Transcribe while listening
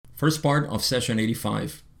First part of session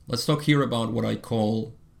 85. Let's talk here about what I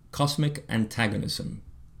call cosmic antagonism.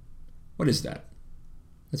 What is that?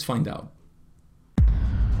 Let's find out.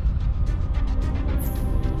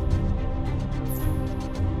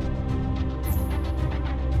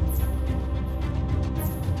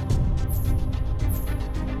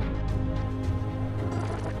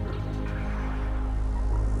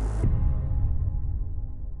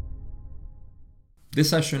 This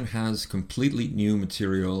session has completely new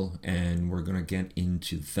material and we're going to get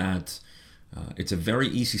into that. It's a very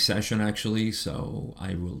easy session actually, so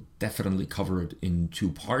I will definitely cover it in two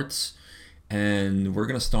parts. And we're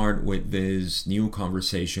going to start with this new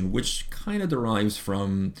conversation, which kind of derives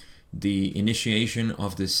from the initiation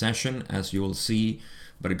of this session, as you will see,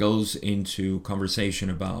 but it goes into conversation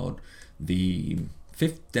about the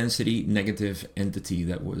fifth density negative entity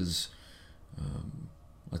that was,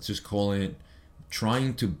 let's just call it,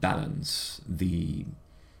 trying to balance the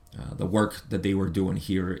work that they were doing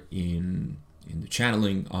here in the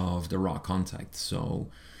channeling of the raw contact. So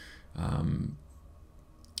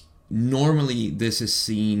normally this is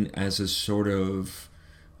seen as a sort of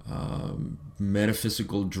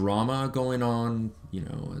metaphysical drama going on, you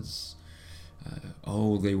know, as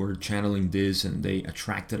they were channeling this and they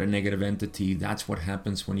attracted a negative entity. That's what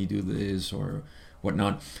happens when you do this or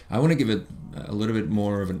whatnot. I want to give it a little bit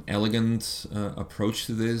more of an elegant approach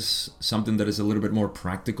to this, something that is a little bit more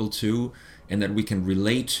practical too, and that we can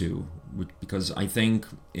relate to, because I think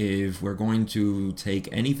if we're going to take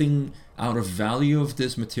anything out of value of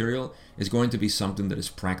this material, it's going to be something that is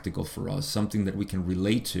practical for us, something that we can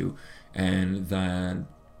relate to, and that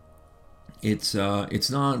it's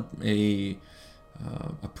not a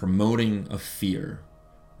promoting of fear,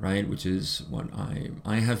 right? Which is what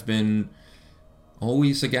I have been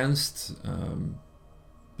always against,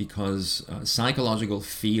 because psychological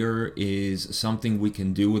fear is something we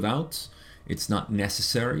can do without. It's not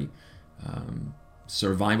necessary.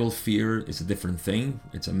 Survival fear is a different thing.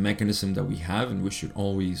 It's a mechanism that we have, and we should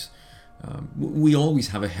always we always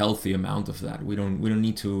have a healthy amount of that. We don't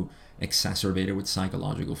need to exacerbate it with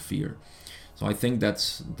psychological fear. So I think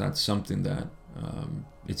that's something that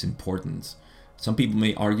it's important. Some people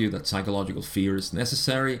may argue that psychological fear is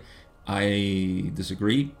necessary. I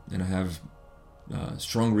disagree, and I have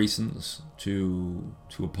strong reasons to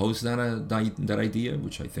oppose that idea,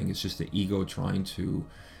 which I think is just the ego trying to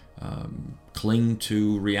cling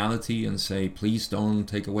to reality and say, please don't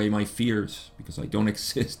take away my fears, because I don't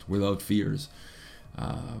exist without fears.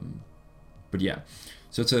 But yeah,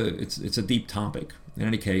 so it's a deep topic. In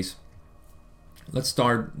any case, let's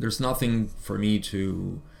start. There's nothing for me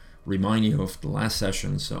to remind you of the last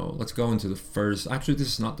session, so let's go into the first. Actually, this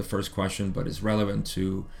is not the first question, but it's relevant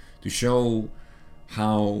to show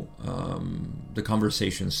how the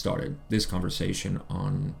conversation started. This conversation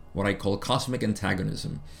on what I call cosmic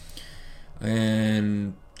antagonism.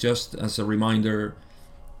 And just as a reminder,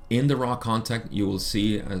 in the raw contact, you will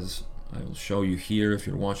see, as I will show you here if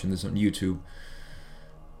you're watching this on YouTube,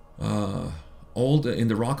 in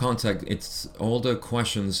the raw contact, it's all the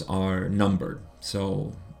questions are numbered.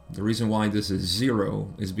 So the reason why this is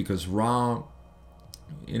 0 is because Ra,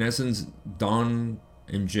 in essence, Don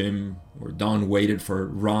and Jim, or Don waited for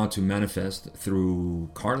Ra to manifest through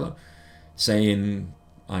Carla, saying,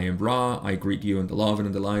 I am Ra, I greet you in the love and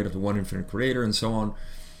in the light of the one infinite creator, and so on.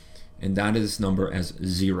 And that is numbered as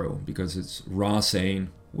 0, because it's Ra saying,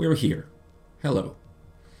 we're here, hello.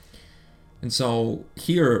 And so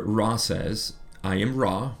here Ra says, I am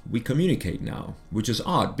Ra, we communicate now, which is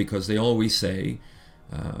odd because they always say,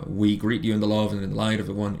 we greet you in the love and in the light of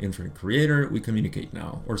the one infinite creator, we communicate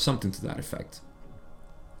now, or something to that effect.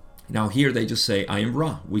 Now here they just say, I am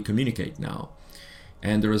Ra, we communicate now.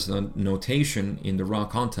 And there is a notation in the raw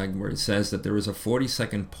contact where it says that there is a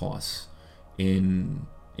 40-second pause in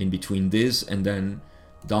between this and then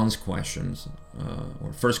Don's questions,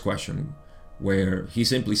 or first question, where he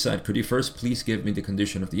simply said, could you first please give me the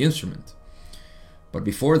condition of the instrument? But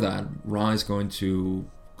before that, Ra is going to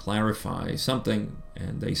clarify something,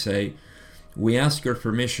 and they say, we ask your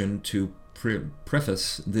permission to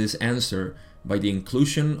preface this answer by the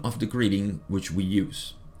inclusion of the greeting which we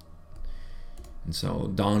use. And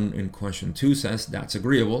so Don in question 2 says, that's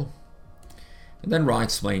agreeable. And then Ra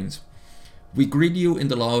explains, we greet you in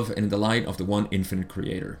the love and in the light of the one infinite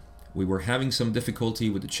creator. We were having some difficulty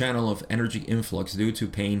with the channel of energy influx due to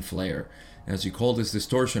pain flare, as you call this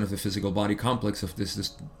distortion of the physical body complex of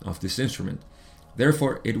this instrument.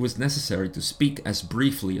 Therefore, it was necessary to speak as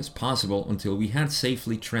briefly as possible until we had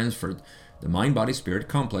safely transferred the mind-body-spirit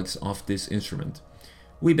complex of this instrument.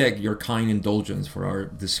 We beg your kind indulgence for our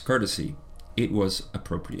discourtesy. It was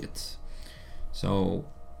appropriate. So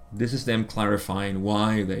this is them clarifying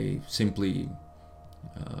why they simply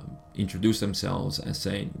introduce themselves as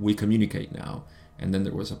saying, we communicate now. And then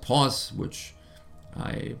there was a pause, which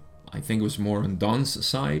I think was more on Don's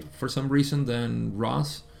side for some reason than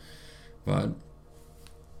Ra's. But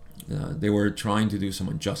they were trying to do some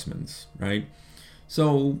adjustments, right?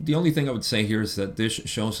 So the only thing I would say here is that this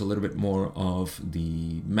shows a little bit more of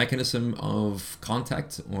the mechanism of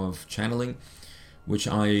contact, of channeling, which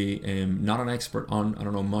I am not an expert on. I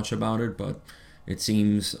don't know much about it, but it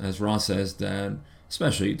seems, as Ra says, that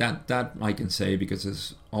especially that I can say because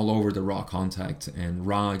it's all over the Ra contact, and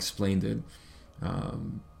Ra explained it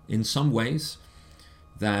in some ways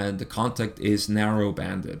that the contact is narrow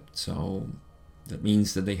banded. So that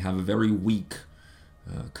means that they have a very weak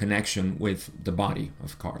connection with the body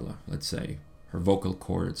of Carla, let's say her vocal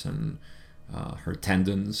cords and her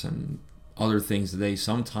tendons and other things that they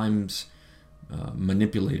sometimes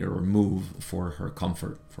manipulate or move for her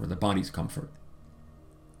comfort, for the body's comfort,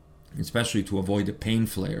 especially to avoid the pain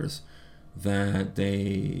flares that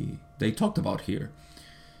they talked about here.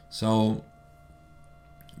 So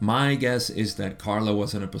my guess is that Carla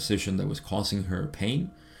was in a position that was causing her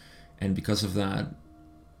pain, and because of that,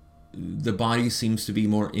 the body seems to be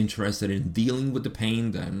more interested in dealing with the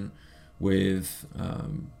pain than with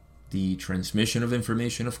the transmission of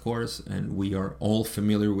information, of course. And we are all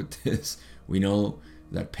familiar with this. We know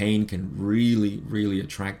that pain can really, really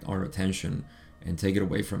attract our attention and take it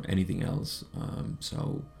away from anything else.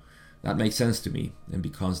 So that makes sense to me. And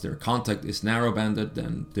because their contact is narrow-banded,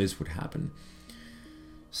 then this would happen.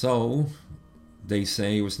 So they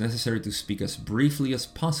say it was necessary to speak as briefly as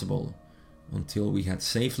possible until we had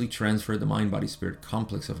safely transferred the mind-body-spirit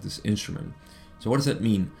complex of this instrument. So what does that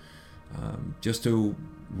mean? Just to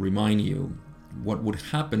remind you, what would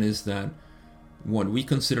happen is that what we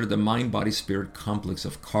consider the mind-body-spirit complex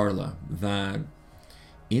of Carla, that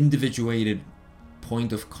individuated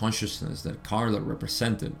point of consciousness that Carla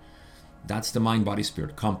represented, that's the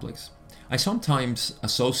mind-body-spirit complex. I sometimes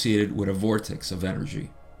associate it with a vortex of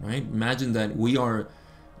energy, right? Imagine that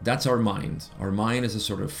that's our mind. Our mind is a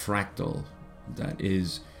sort of fractal that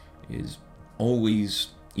is always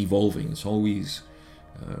evolving. It's always,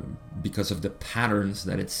 because of the patterns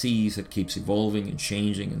that it sees, it keeps evolving and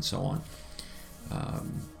changing and so on.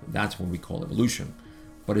 That's what we call evolution.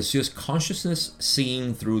 But it's just consciousness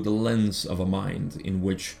seeing through the lens of a mind in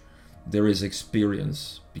which there is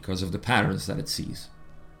experience because of the patterns that it sees.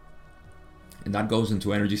 And that goes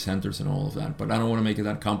into energy centers and all of that. But I don't want to make it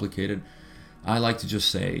that complicated. I like to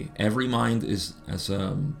just say every mind is as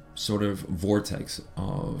a sort of vortex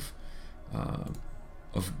of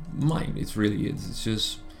mind. It's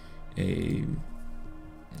just a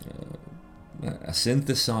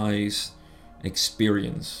synthesized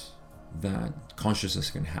experience that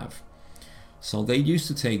consciousness can have. So they used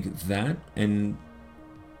to take that and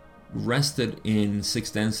rest it in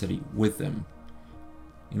sixth density with them.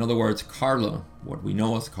 In other words, Carla, what we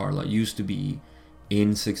know as Carla, used to be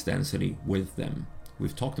in sixth density with them.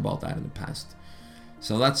 We've talked about that in the past.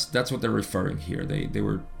 So that's what they're referring here. They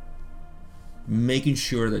were making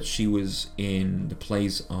sure that she was in the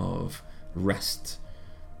place of rest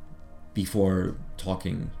before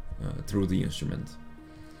talking through the instrument.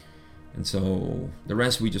 And so the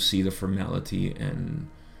rest we just see the formality, and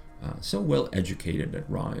so well educated that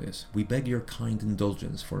Ra is. We beg your kind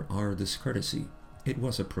indulgence for our discourtesy. It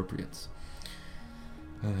was appropriate.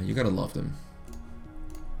 You gotta love them.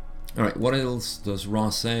 Alright, what else does Ra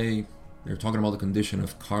say? They're talking about the condition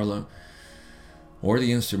of Carla or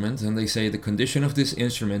the instrument, and they say the condition of this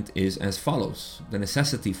instrument is as follows. The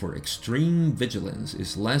necessity for extreme vigilance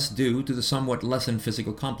is less due to the somewhat lessened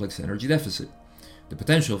physical complex energy deficit. The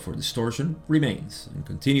potential for distortion remains, and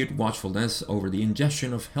continued watchfulness over the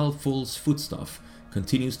ingestion of healthful foodstuff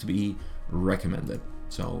continues to be recommended.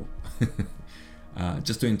 So,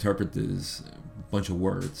 just to interpret this bunch of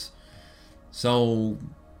words. So,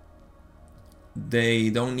 they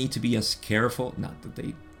don't need to be as careful, not that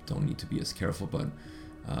they don't need to be as careful, but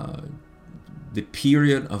the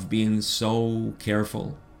period of being so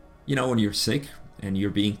careful, when you're sick and you're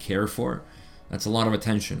being cared for, that's a lot of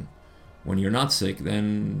attention. When you're not sick,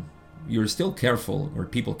 then you're still careful, or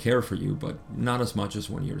people care for you, but not as much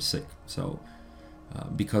as when you're sick. So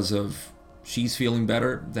because of she's feeling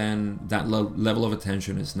better, then that level of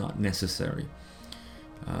attention is not necessary.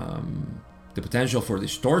 The potential for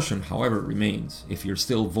distortion, however, remains. If you're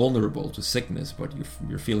still vulnerable to sickness, but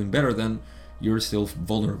you're feeling better, then you're still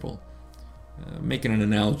vulnerable. Making an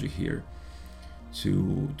analogy here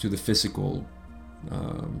to the physical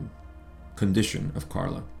condition of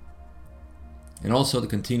Carla. And also the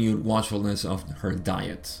continued watchfulness of her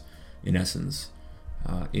diet, in essence.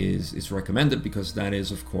 is recommended, because that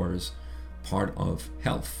is, of course, part of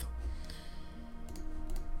health.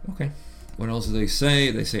 Okay, what else do they say?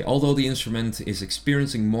 They say, although the instrument is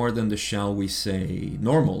experiencing more than the, shall we say,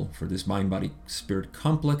 normal for this mind-body-spirit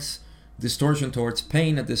complex distortion towards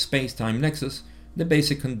pain at this space-time nexus, the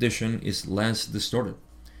basic condition is less distorted.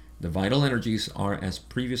 The vital energies are as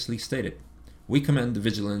previously stated. We commend the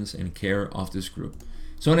vigilance and care of this group.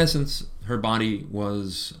 So in essence, her body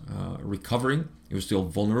was recovering. It was still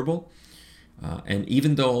vulnerable. And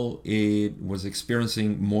even though it was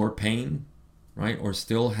experiencing more pain, right, or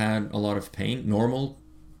still had a lot of pain, normal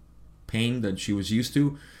pain that she was used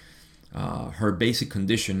to, her basic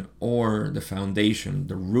condition, or the foundation,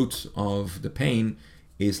 the root of the pain,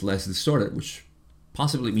 is less distorted, which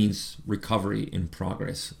possibly means recovery in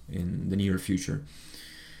progress in the near future.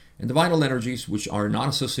 And the vital energies, which are not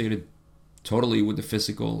associated totally with the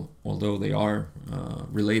physical, although they are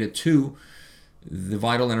related to, the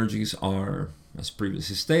vital energies are, as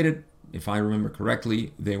previously stated, if I remember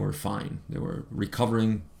correctly, they were fine. They were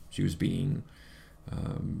recovering. She was being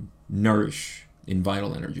nourished in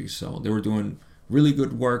vital energy. So they were doing really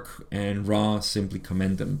good work, and Ra simply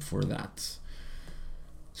commend them for that.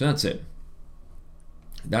 So that's it.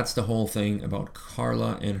 That's the whole thing about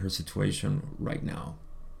Carla and her situation right now.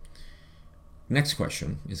 Next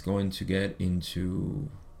question is going to get into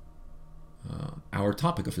our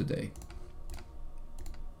topic of the day.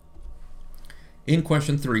 In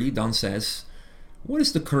question 3, Don says, what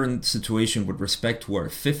is the current situation with respect to our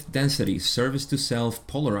 5th density service to self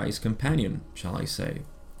polarized companion, shall I say?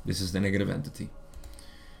 This is the negative entity.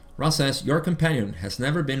 Ra says, your companion has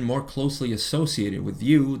never been more closely associated with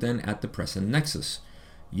you than at the present nexus.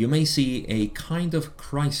 You may see a kind of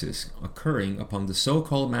crisis occurring upon the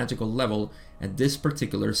so-called magical level at this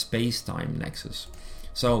particular space-time nexus.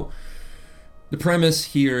 So the premise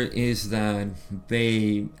here is that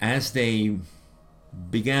as they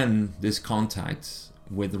began this contact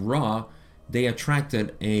with Ra, they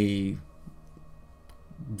attracted a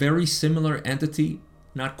very similar entity,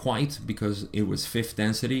 not quite, because it was 5th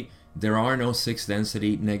density. There are no 6th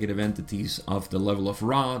density negative entities of the level of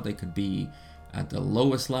Ra. They could be at the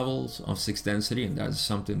lowest levels of 6th density, and that's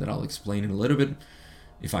something that I'll explain in a little bit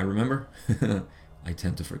if I remember. I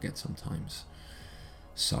tend to forget sometimes.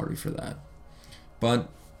 Sorry for that. But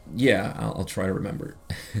yeah, I'll try to remember.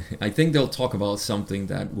 I think they'll talk about something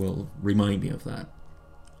that will remind me of that,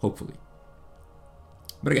 hopefully.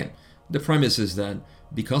 But again, the premise is that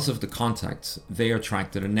because of the contacts, they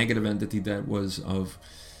attracted a negative entity that was of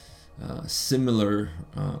similar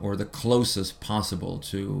or the closest possible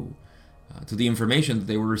to the information that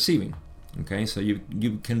they were receiving. Okay, so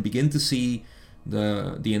you can begin to see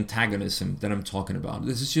the antagonism that I'm talking about.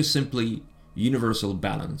 This is just simply universal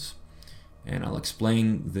balance. And I'll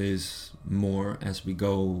explain this more as we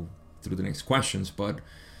go through the next questions. But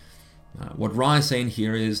what Ra is saying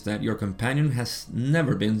here is that your companion has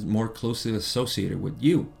never been more closely associated with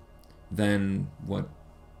you than what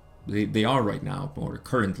they are right now, or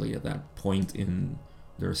currently at that point in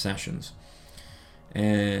their sessions.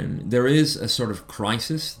 And there is a sort of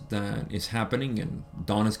crisis that is happening, and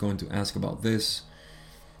Dawn is going to ask about this.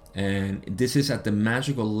 And this is at the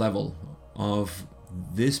magical level of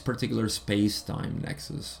this particular space-time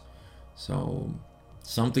nexus. So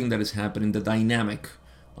something that is happening, the dynamic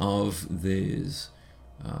of this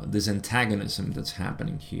antagonism that's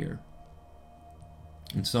happening here.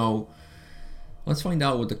 And so let's find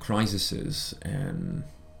out what the crisis is and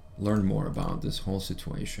learn more about this whole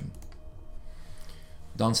situation.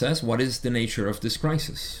 Don says, what is the nature of this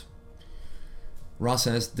crisis? Ra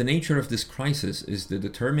says, the nature of this crisis is the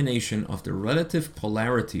determination of the relative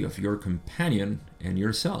polarity of your companion and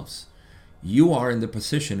yourselves. You are in the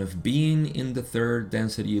position of being in the 3rd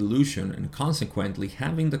density illusion and consequently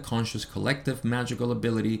having the conscious collective magical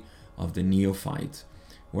ability of the neophyte,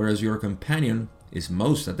 whereas your companion is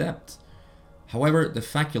most adept. However, the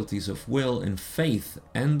faculties of will and faith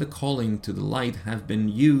and the calling to the light have been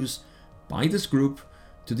used by this group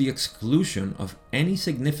to the exclusion of any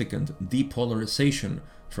significant depolarization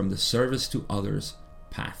from the service to others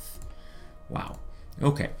path. Wow.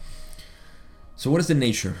 Okay. So what is the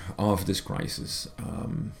nature of this crisis?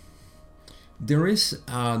 There is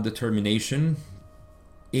a determination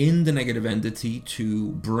in the negative entity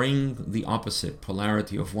to bring the opposite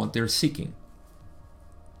polarity of what they're seeking.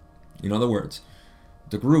 In other words,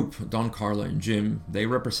 the group, Don, Carla, and Jim, they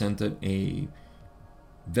represented a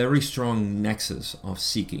very strong nexus of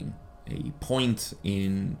seeking, a point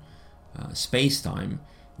in space-time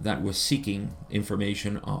that was seeking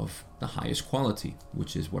information of the highest quality,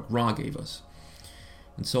 which is what Ra gave us.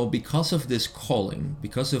 And so because of this calling,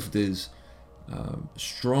 because of this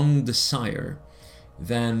strong desire,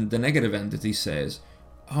 then the negative entity says,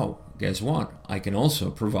 oh, guess what? I can also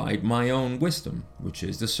provide my own wisdom, which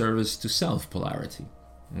is the service to self polarity.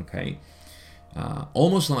 Okay?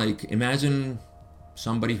 Almost like, imagine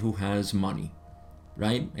somebody who has money,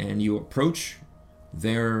 right? And you approach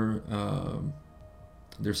their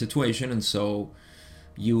situation, and so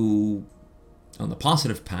you, on the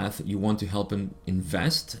positive path, you want to help them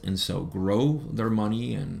invest, and so grow their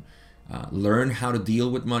money and learn how to deal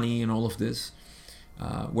with money and all of this.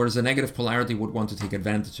 Whereas the negative polarity would want to take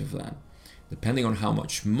advantage of that. Depending on how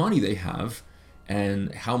much money they have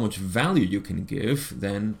and how much value you can give,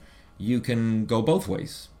 then you can go both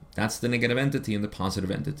ways. That's the negative entity and the positive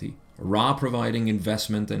entity. Ra providing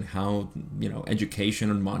investment and how, education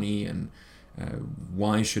and money and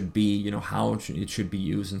why it should be, how it should be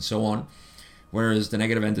used and so on. Whereas the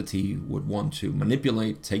negative entity would want to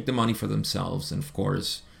manipulate, take the money for themselves, and of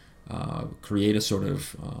course, create a sort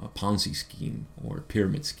of Ponzi scheme or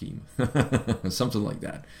pyramid scheme, something like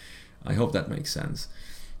that. I hope that makes sense.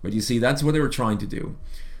 But you see, that's what they were trying to do.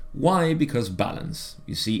 Why? Because balance.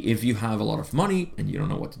 You see, if you have a lot of money and you don't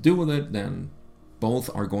know what to do with it, then both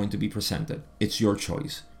are going to be presented. It's your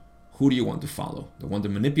choice. Who do you want to follow? The one that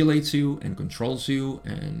manipulates you and controls you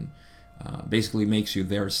and basically makes you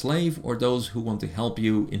their slave, or those who want to help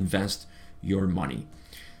you invest your money?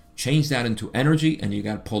 Change that into energy and you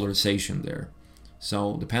got polarization there.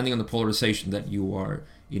 So depending on the polarization that you are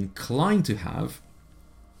inclined to have,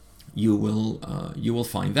 you will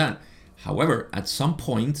find that. However, at some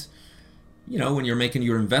point, when you're making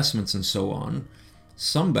your investments and so on,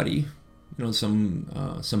 somebody,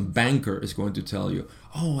 some banker is going to tell you,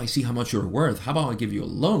 oh, I see how much you're worth. How about I give you a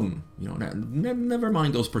loan? Never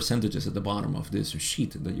mind those percentages at the bottom of this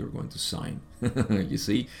sheet that you're going to sign. You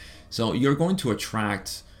see? So you're going to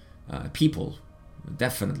attract people,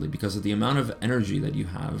 definitely, because of the amount of energy that you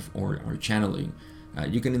have or are channeling.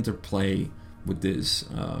 You can interplay with this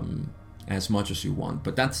as much as you want,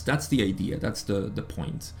 but that's the idea. That's the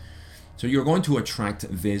point. So you're going to attract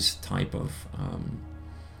this type of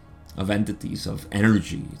entities, of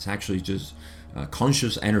energy. It's actually just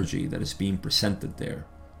conscious energy that is being presented there.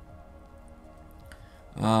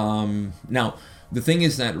 Now, the thing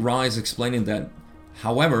is that Ra is explaining that,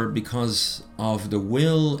 however, because of the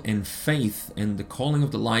will and faith and the calling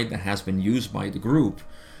of the light that has been used by the group,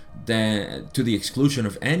 that to the exclusion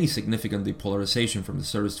of any significant depolarization from the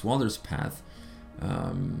service to others path,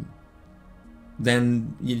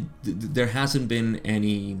 then there hasn't been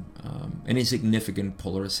any significant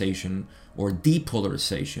polarization or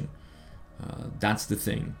depolarization. That's the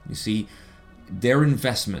thing. You see, their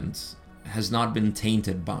investment has not been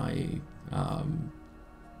tainted by,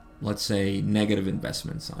 let's say, negative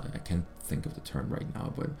investments. I can't think of the term right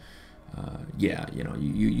now, but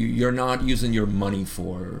you're not using your money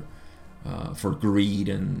for greed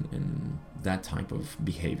and that type of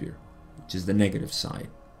behavior, which is the negative side.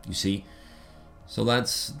 You see, so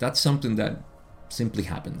that's something that simply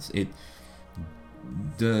happens.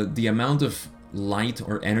 The amount of light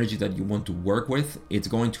or energy that you want to work with, it's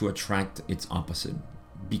going to attract its opposite,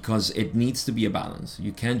 because it needs to be a balance.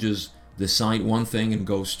 You can't just decide one thing and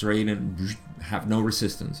go straight and have no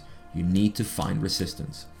resistance. You need to find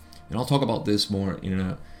resistance. And I'll talk about this more in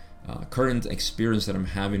a current experience that I'm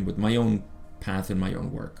having with my own path and my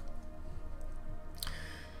own work.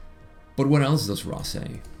 But what else does Ra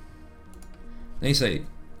say? They say,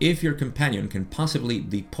 if your companion can possibly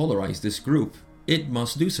depolarize this group, it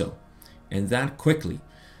must do so, and that quickly.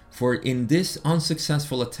 For in this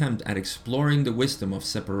unsuccessful attempt at exploring the wisdom of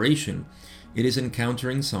separation, it is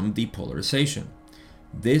encountering some depolarization.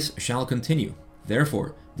 This shall continue.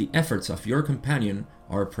 Therefore, the efforts of your companion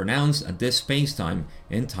are pronounced at this space-time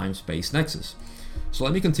and time-space nexus. So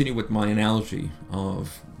let me continue with my analogy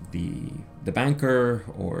of the banker,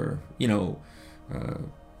 or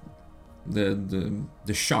the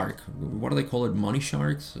shark. What do they call it? Money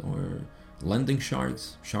sharks or lending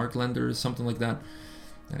sharks, shark lenders, something like that.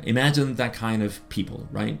 Imagine that kind of people,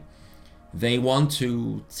 right? They want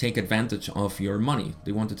to take advantage of your money.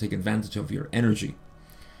 They want to take advantage of your energy.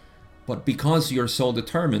 But because you're so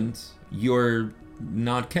determined, you're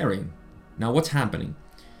not caring. Now, what's happening?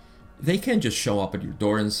 They can't just show up at your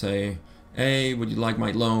door and say, hey, would you like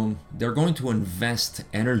my loan? They're going to invest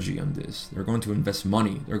energy on this. They're going to invest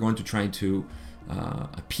money. They're going to try to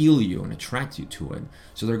appeal you and attract you to it.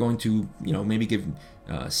 So they're going to, maybe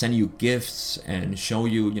send you gifts and show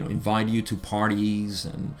you, invite you to parties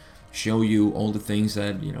and show you all the things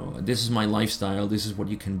that, this is my lifestyle, this is what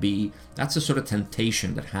you can be. That's the sort of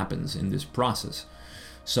temptation that happens in this process.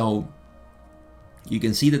 So you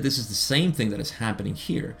can see that this is the same thing that is happening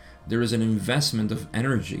here. there is an investment of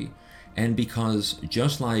energy. And because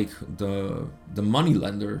just like the money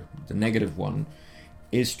lender, the negative one,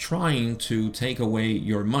 is trying to take away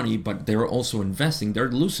your money, but they're also investing,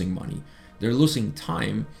 they're losing money, they're losing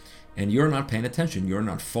time, and you're not paying attention, you're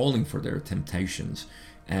not falling for their temptations.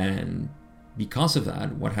 And because of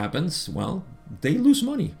that, what happens? Well, they lose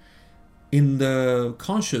money. In the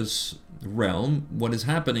conscious realm, what is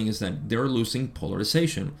happening is that they're losing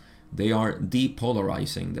polarization. They are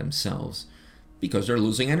depolarizing themselves because they're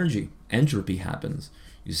losing energy. Entropy happens.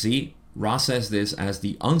 You see, Ra says this as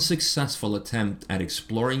the unsuccessful attempt at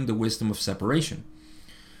exploring the wisdom of separation.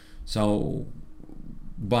 So,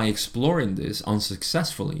 by exploring this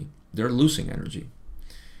unsuccessfully, they're losing energy.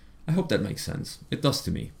 I hope that makes sense. It does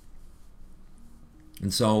to me.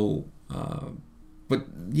 And so, but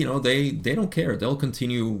you know, they don't care. They'll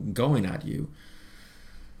continue going at you.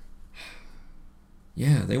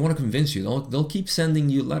 Yeah, they want to convince you. They'll keep sending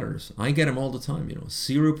you letters. I get them all the time.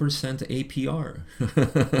 0%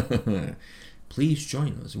 APR. Please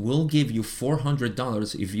join us. We'll give you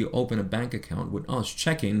 $400 if you open a bank account with us,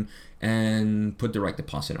 check in, and put direct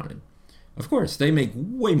deposit on it. Of course, they make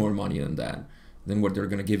way more money than what they're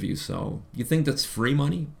going to give you. So you think that's free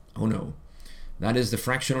money? Oh no. That is the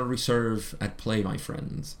fractional reserve at play, my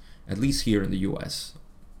friends. At least here in the US.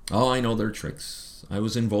 Oh, I know their tricks. I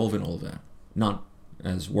was involved in all that. Not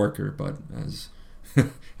as worker, but as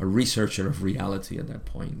a researcher of reality at that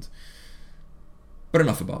point. But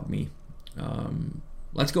enough about me.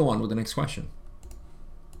 Let's go on with the next question.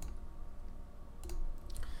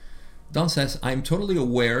 Don says, I'm totally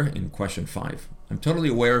aware, in question 5, I'm totally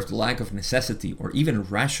aware of the lack of necessity or even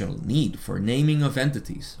rational need for naming of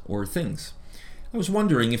entities or things. I was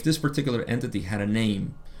wondering if this particular entity had a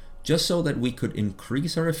name, just so that we could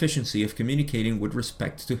increase our efficiency of communicating with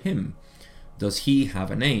respect to him. Does he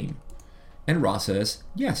have a name? And Ra says,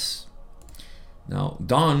 yes. Now,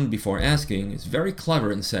 Don, before asking, is very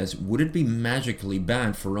clever and says, would it be magically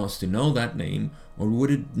bad for us to know that name, or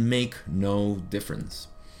would it make no difference?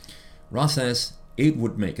 Ra says, it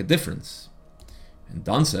would make a difference. And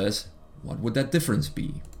Don says, what would that difference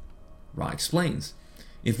be? Ra explains,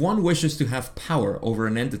 if one wishes to have power over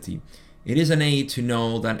an entity, it is an aid to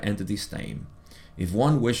know that entity's name. If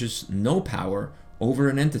one wishes no power over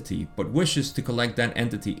an entity, but wishes to collect that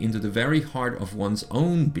entity into the very heart of one's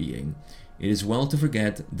own being, it is well to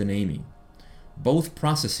forget the naming. Both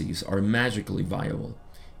processes are magically viable.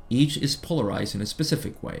 Each is polarized in a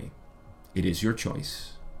specific way. It is your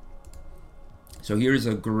choice. So here is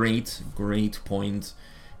a great point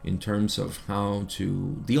in terms of how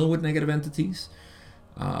to deal with negative entities,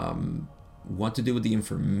 what to do with the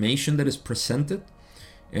information that is presented,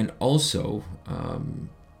 and also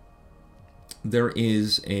there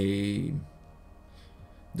is an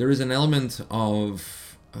element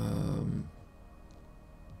of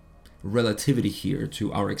relativity here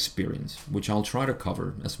to our experience, which I'll try to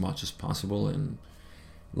cover as much as possible, and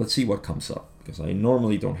let's see what comes up, because I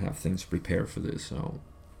normally don't have things prepared for this, so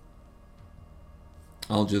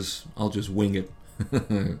I'll just wing it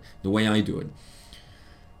the way I do it.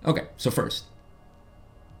 Okay, so first,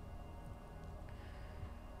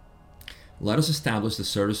 let us establish the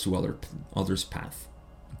service to others path.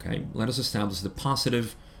 Okay, let us establish the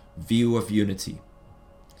positive view of unity,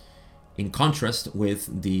 in contrast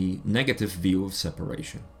with the negative view of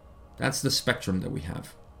separation. That's the spectrum that we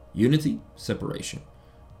have. Unity, separation.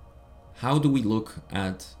 How do we look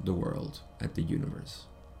at the world, at the universe?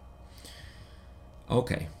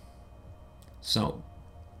 Okay, so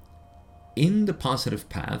in the positive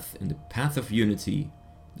path, in the path of unity,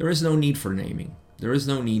 there is no need for naming. There is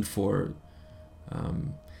no need for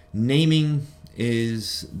naming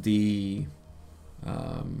is the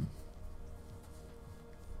I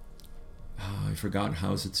forgot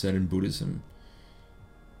how is it said in Buddhism.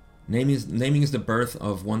 Naming is the birth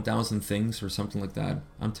of 1,000 things or something like that.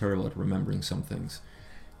 I'm terrible at remembering some things,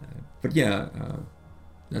 but yeah,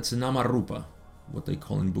 that's a namarupa, what they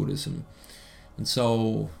call in Buddhism. And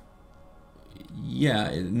so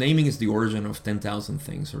yeah, naming is the origin of 10,000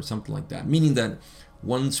 things or something like that, meaning that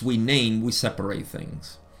once we name, we separate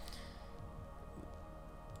things.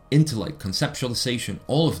 Intellect, conceptualization,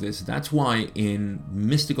 all of this, that's why in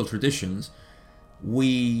mystical traditions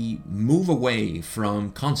we move away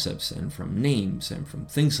from concepts and from names and from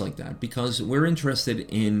things like that, because we're interested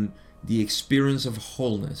in the experience of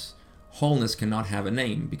wholeness. Wholeness cannot have a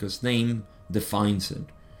name because name defines it.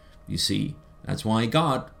 You see, that's why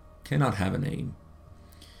God cannot have a name.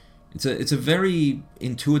 It's a very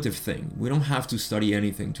intuitive thing. We don't have to study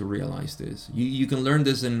anything to realize this. You can learn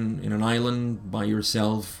this in an island by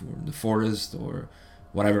yourself, or in the forest, or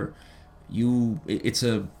whatever. it's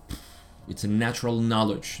a natural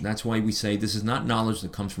knowledge. That's why we say this is not knowledge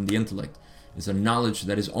that comes from the intellect. It's a knowledge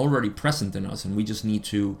that is already present in us, and we just need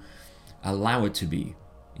to allow it to be,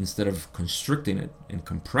 instead of constricting it and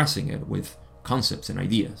compressing it with concepts and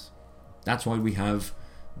ideas. That's why we have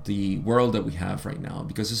the world that we have right now,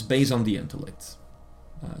 because it's based on the intellect,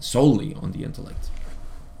 solely on the intellect,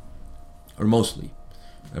 or mostly,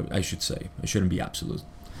 I should say. I shouldn't be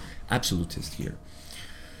absolutist here.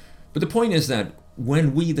 But the point is that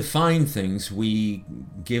when we define things, we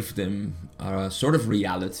give them a sort of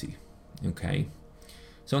reality, okay?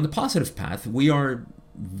 So on the positive path, we are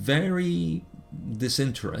very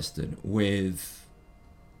disinterested with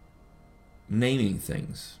naming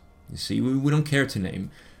things. You see, we don't care to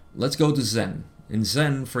name. Let's go to Zen. In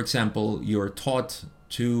Zen, for example, you're taught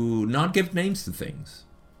to not give names to things,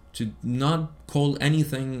 to not call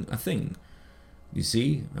anything a thing. You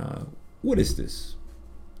see, what is this?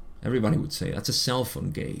 Everybody would say, that's a cell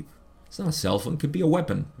phone, Gabe. It's not a cell phone, it could be a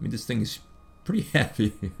weapon. I mean, this thing is pretty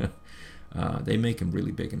heavy. They make them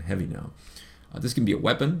really big and heavy now. This can be a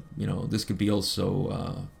weapon, this could be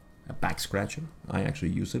also a back scratcher. I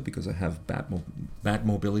actually use it because I have bad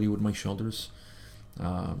mobility with my shoulders.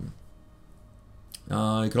 It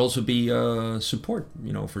could also be support,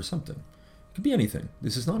 for something. It could be anything.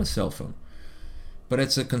 This is not a cell phone. But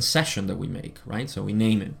it's a concession that we make, right? So we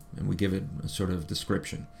name it and we give it a sort of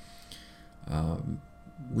description.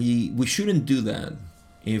 We shouldn't do that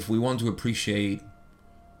if we want to appreciate.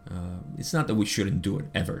 It's not that we shouldn't do it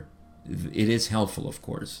ever. It is helpful, of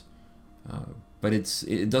course, but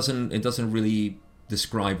it doesn't really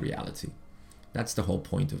describe reality. That's the whole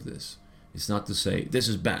point of this. It's not to say this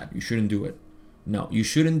is bad, you shouldn't do it. No, you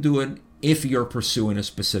shouldn't do it if you're pursuing a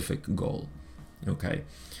specific goal. Okay.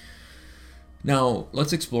 Now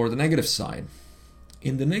let's explore the negative side.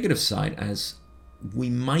 In the negative side, as we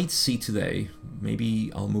might see today,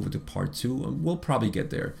 maybe I'll move it to part 2. We'll probably get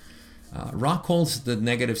there. Ra calls the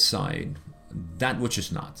negative side that which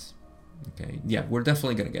is not. Okay, yeah, we're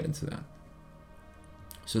definitely going to get into that.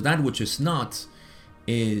 So that which is not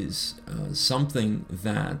is something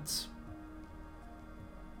that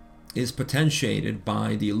is potentiated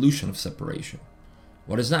by the illusion of separation.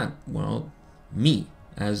 What is that? Well, me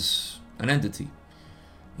as an entity.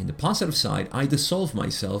 In the positive side, I dissolve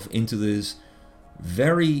myself into this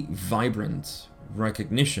very vibrant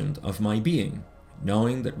recognition of my being,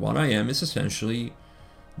 knowing that what I am is essentially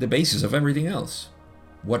the basis of everything else.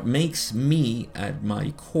 What makes me at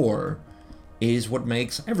my core is what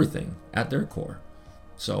makes everything at their core.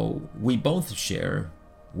 So we both share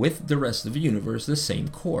with the rest of the universe the same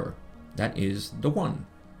core. That is the one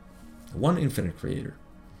infinite creator.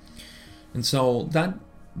 And so that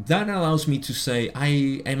allows me to say I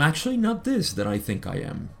am actually not this that I think I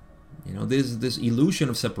am. This illusion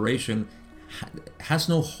of separation has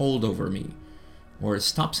no hold over me, or it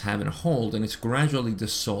stops having a hold, and it's gradually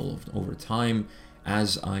dissolved over time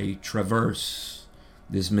as I traverse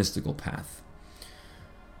this mystical path.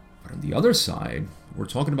 But on the other side, we're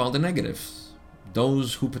talking about the negatives,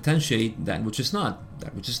 those who potentiate that which is not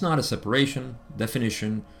a separation,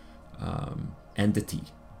 definition, entity.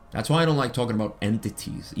 That's why I don't like talking about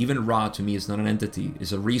entities. Even Ra to me is not an entity,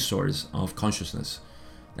 it's a resource of consciousness.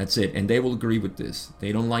 That's it, and they will agree with this.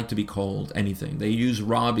 They don't like to be called anything. They use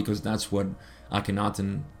Ra because that's what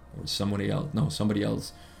Akhenaten or somebody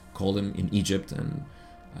else called him in Egypt, and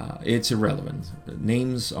it's irrelevant.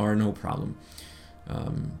 Names are no problem.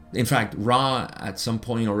 In fact, Ra at some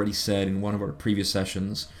point already said in one of our previous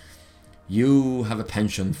sessions, you have a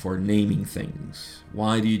penchant for naming things.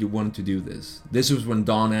 Why do you want to do this? This was when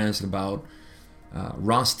Dawn asked about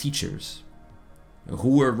Ra's teachers.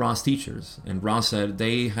 Who were Ra's teachers? And Ra said,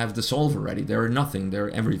 they have dissolved already. They're nothing.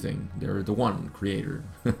 They're everything. They're the one creator.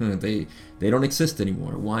 They don't exist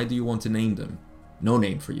anymore. Why do you want to name them? No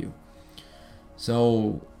name for you.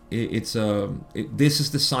 So this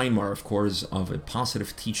is the sign mark, of course, of a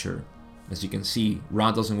positive teacher. As you can see,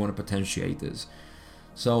 Ra doesn't want to potentiate this.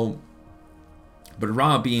 So, but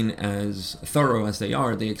Ra, being as thorough as they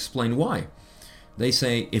are, they explain why. They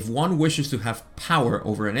say, if one wishes to have power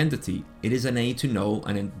over an entity, it is an aid to know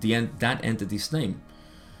that entity's name.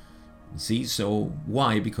 See, so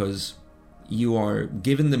why? Because you are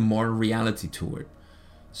giving them more reality to it.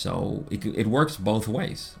 So it works both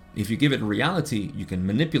ways. If you give it reality, you can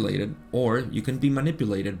manipulate it, or you can be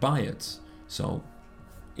manipulated by it. So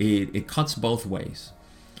it cuts both ways.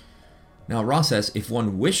 Now, Ra says, if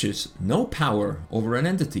one wishes no power over an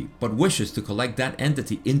entity, but wishes to collect that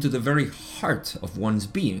entity into the very heart of one's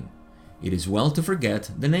being, it is well to forget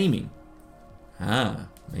the naming.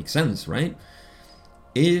 Makes sense, right?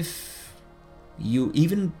 If you,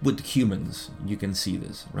 even with humans, you can see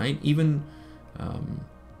this, right? Even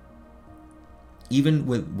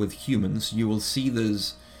with humans, you will see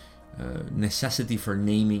this necessity for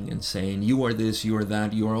naming and saying, you are this, you are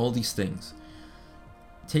that, you are all these things.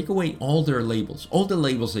 Take away all their labels, all the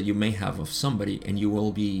labels that you may have of somebody, and you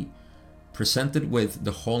will be presented with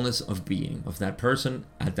the wholeness of being of that person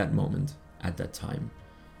at that moment, at that time.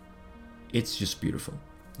 It's just beautiful,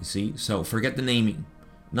 you see? So forget the naming,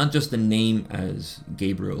 not just the name as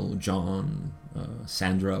Gabriel, John,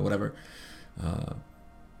 Sandra, whatever,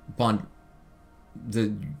 but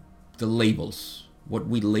the labels, what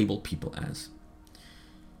we label people as.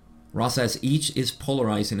 Ra says each is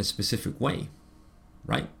polarized in a specific way,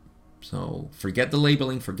 right? So forget the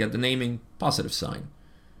labeling, forget the naming, positive sign.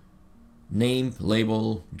 Name,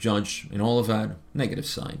 label, judge, and all of that, negative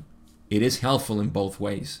sign. It is helpful in both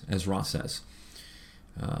ways, as Ra says.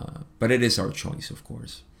 But it is our choice, of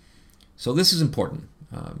course. So this is important.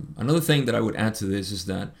 Another thing that I would add to this is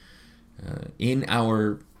that in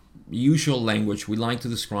our usual language, we like to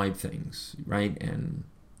describe things, right? And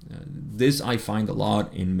this I find a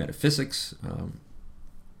lot in metaphysics.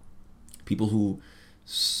 People who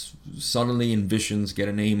suddenly in visions get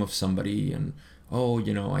a name of somebody and, oh,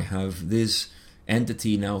 you know, I have this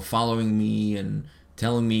entity now following me and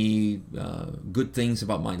telling me good things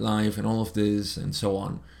about my life and all of this and so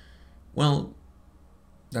on. Well,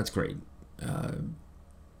 that's great.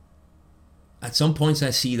 At some points I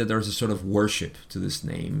see that there's a sort of worship to this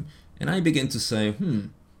name, and I begin to say,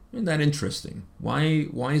 isn't that interesting? Why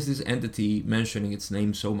is this entity mentioning its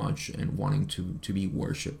name so much and wanting to be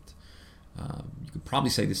worshipped? You could probably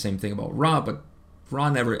say the same thing about Ra, but Ra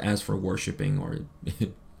never asked for worshipping, or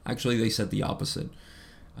actually they said the opposite.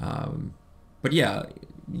 But yeah,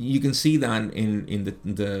 you can see that in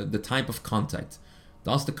the type of contact.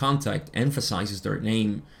 Thus the contact emphasizes their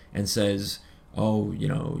name and says, oh, you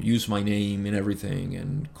know, use my name and everything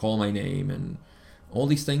and call my name and all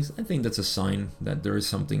these things. I think that's a sign that there is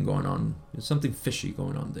something going on. There's something fishy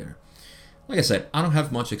going on there. Like I said, I don't have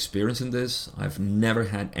much experience in this. I've never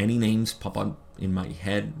had any names pop up in my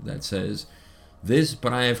head that says this,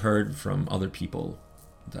 but I have heard from other people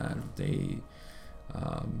that they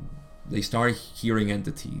start hearing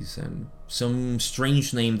entities and some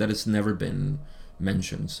strange name that has never been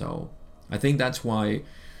mentioned. So I think that's why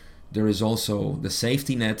there is also the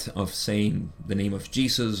safety net of saying the name of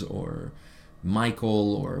Jesus or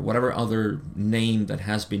Michael or whatever other name that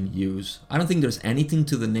has been used. I don't think there's anything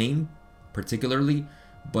to the name particularly,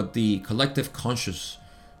 but the collective conscious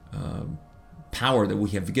power that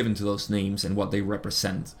we have given to those names and what they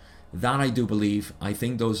represent, that I do believe. I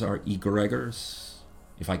think those are egregors,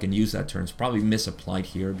 if I can use that term. It's probably misapplied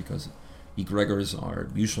here because egregors are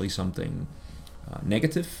usually something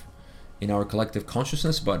negative in our collective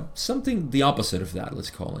consciousness, but something the opposite of that,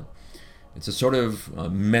 let's call it. It's a sort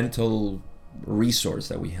of mental resource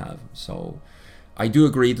that we have. So I do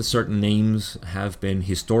agree that certain names have been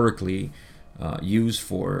historically used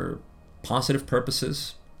for positive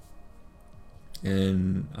purposes,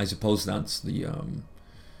 and I suppose that's the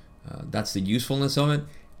usefulness of it.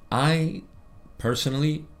 I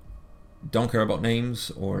personally don't care about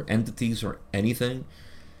names or entities or anything.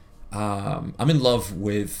 I'm in love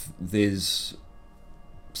with this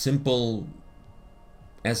simple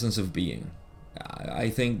essence of being. I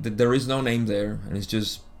think that there is no name there, and it's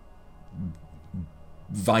just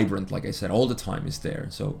vibrant, like I said, all the time is there.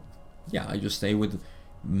 So yeah, I just stay with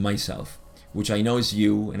myself, which I know is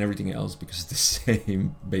you and everything else because it's the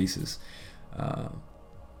same basis.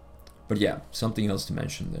 But yeah, something else to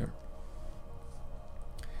mention there.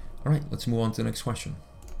 All right, let's move on to the next question.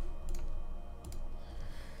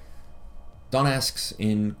 Don asks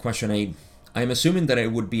in question 8, I am assuming that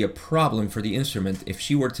it would be a problem for the instrument if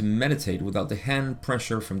she were to meditate without the hand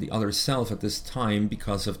pressure from the other self at this time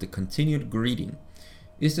because of the continued greeting.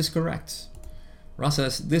 Is this correct? Ra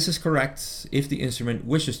says, this is correct if the instrument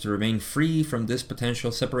wishes to remain free from this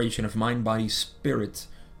potential separation of mind, body, spirit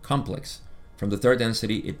complex from the third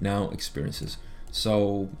density it now experiences.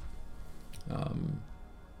 So,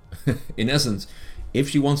 in essence, if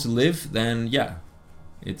she wants to live, then yeah,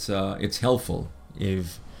 it's helpful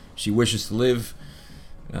if she wishes to live,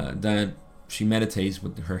 that she meditates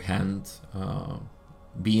with her hand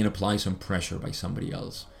being applied some pressure by somebody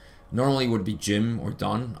else. Normally it would be Jim or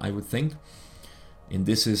Don, I would think. And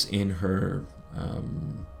this is in her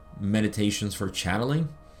meditations for channeling.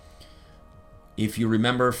 If you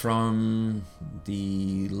remember from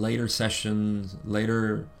the later sessions,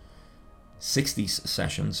 later 60s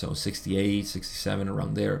sessions, so 68, 67,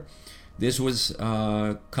 around there, this was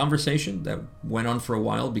a conversation that went on for a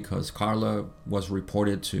while because Carla was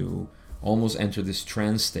reported to almost entered this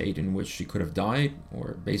trance state in which she could have died,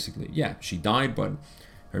 or basically, yeah, she died, but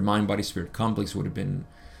her mind, body, spirit complex would have been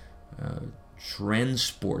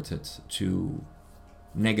transported to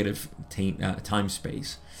negative time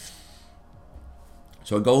space.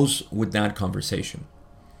 So it goes with that conversation.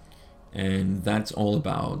 And that's all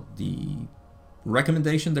about the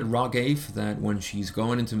recommendation that Ra gave, that when she's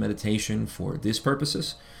going into meditation for these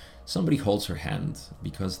purposes, somebody holds her hand,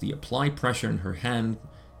 because the applied pressure in her hand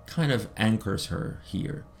kind of anchors her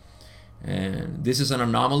here. And this is an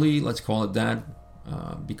anomaly, let's call it that,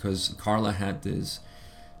 because Carla had this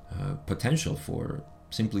potential for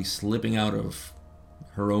simply slipping out of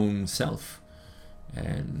her own self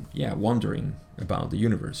and, yeah, wondering about the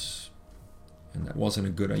universe. And that wasn't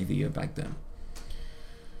a good idea back then.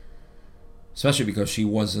 Especially because she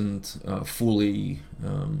wasn't fully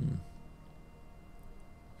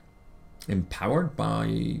empowered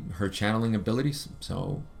by her channeling abilities.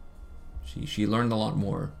 So she learned a lot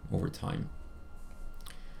more over time.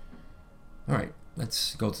 All right,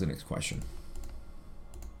 let's go to the next question.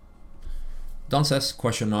 Don says,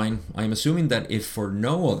 question 9, I am assuming that if for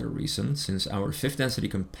no other reason, since our 5th density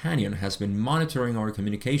companion has been monitoring our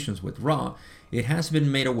communications with Ra, it has been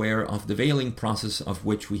made aware of the veiling process of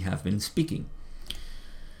which we have been speaking.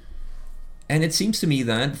 And it seems to me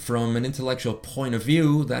that, from an intellectual point of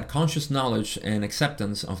view, that conscious knowledge and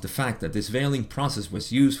acceptance of the fact that this veiling process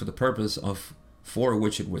was used for the purpose for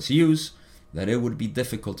which it was used, that it would be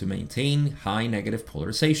difficult to maintain high negative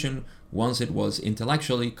polarization once it was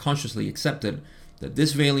intellectually, consciously accepted that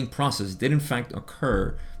this veiling process did in fact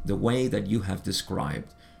occur the way that you have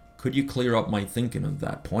described. Could you clear up my thinking on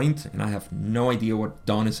that point? And I have no idea what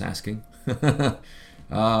Don is asking.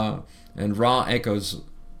 And Ra echoes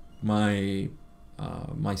my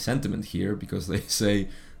sentiment here, because they say,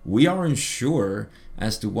 we are unsure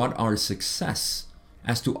as to our success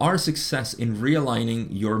in realigning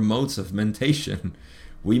your modes of mentation.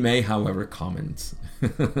 We may, however, comment.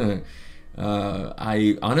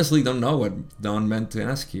 I honestly don't know what Don meant to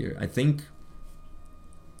ask here. I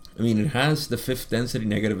mean, it has the 5th density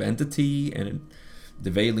negative entity and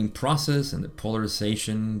the veiling process and the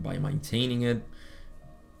polarization by maintaining it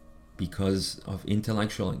because of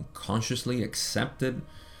intellectual and consciously accepted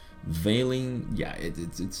veiling. Yeah,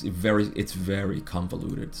 it's very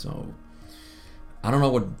convoluted. So I don't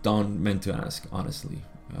know what Don meant to ask, honestly.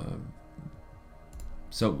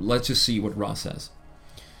 So let's just see what Ra says.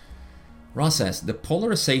 Ra says, the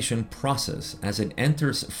polarization process as it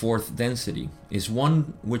enters 4th density is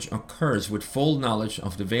one which occurs with full knowledge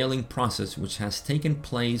of the veiling process which has taken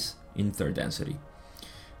place in 3rd density.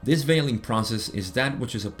 This veiling process is that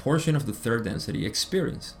which is a portion of the 3rd density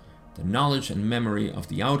experience. The knowledge and memory of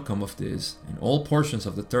the outcome of this and all portions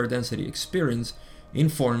of the 3rd density experience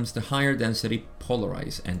informs the higher density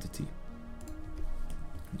polarized entity.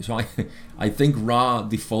 So I think Ra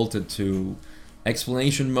defaulted to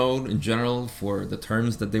explanation mode in general for the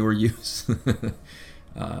terms that they were used.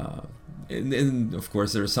 and of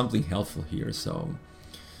course there is something helpful here. So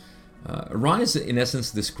Ra is in essence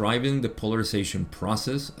describing the polarization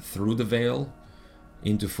process through the veil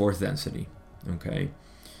into 4th density. Okay.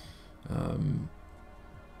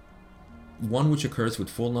 One which occurs with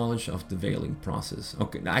full knowledge of the veiling process.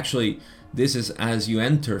 Okay, actually this is as you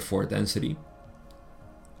enter 4th density.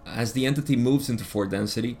 As the entity moves into 4th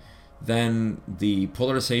density, then the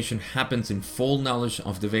polarization happens in full knowledge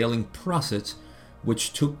of the veiling process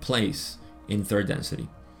which took place in 3rd density.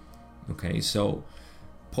 Okay, so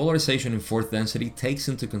polarization in 4th density takes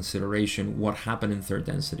into consideration what happened in 3rd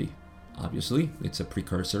density. Obviously, it's a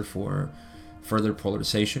precursor for further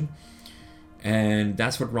polarization. And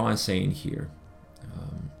that's what Ra is saying here.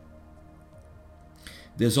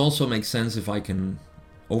 This also makes sense if I can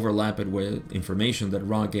overlap it with information that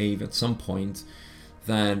Ra gave at some point,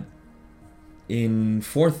 that in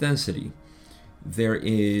 4th density there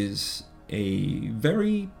is a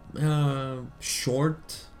very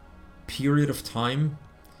short period of time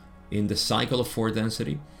in the cycle of 4th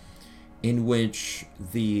density in which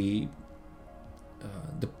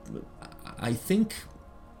I think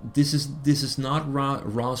this is not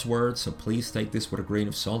Ra's words, so please take this with a grain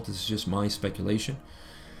of salt. This is just my speculation.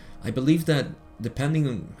 I believe that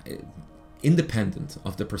independent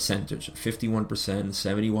of the percentage, 51%,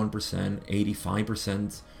 71%,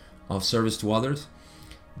 85% of service to others,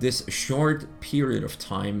 this short period of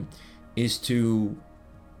time is to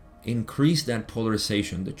increase that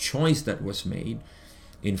polarization. The choice that was made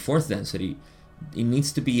in 4th density, it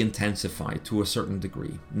needs to be intensified to a certain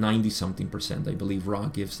degree, 90-something%. I believe Ra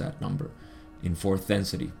gives that number in 4th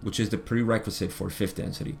density, which is the prerequisite for 5th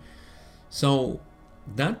density. So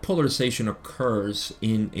that polarization occurs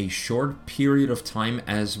in a short period of time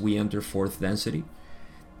as we enter fourth density.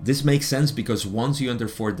 This makes sense because once you enter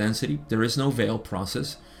fourth density, there is no veil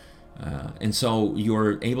process. And so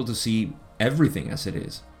you're able to see everything as it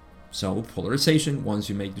is. So polarization, once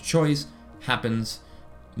you make the choice, happens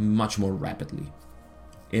much more rapidly.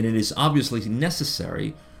 And it is obviously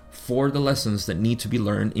necessary for the lessons that need to be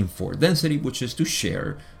learned in fourth density, which is to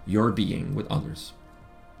share your being with others.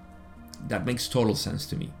 That makes total sense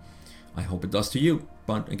to me. I hope it does to you,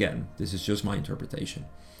 but again, this is just my interpretation.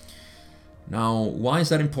 Now, why is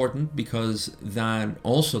that important? Because that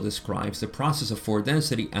also describes the process of fourth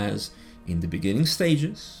density as, in the beginning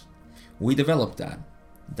stages, we develop that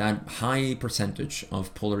high percentage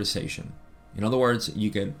of polarization. In other words, you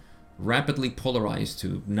get rapidly polarized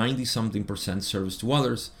to 90-something% service to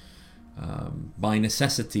others by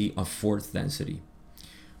necessity of fourth density.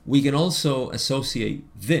 We can also associate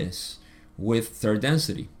this with third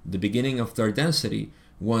density. The beginning of third density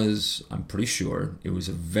was, I'm pretty sure, it was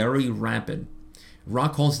a very rapid. Ra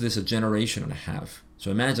calls this a generation and a half.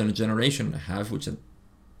 So imagine a generation and a half, which at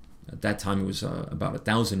that time it was about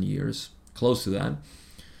 1,000 years, close to that.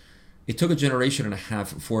 It took a generation and a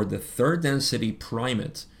half for the third density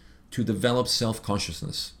primate to develop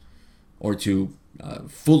self-consciousness, or to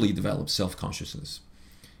fully develop self-consciousness.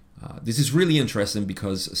 This is really interesting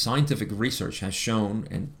because scientific research has shown,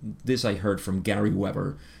 and this I heard from Gary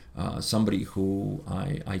Weber, somebody who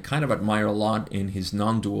I kind of admire a lot in his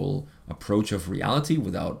non-dual approach of reality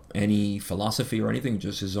without any philosophy or anything,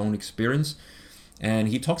 just his own experience. And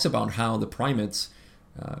he talks about how the primates,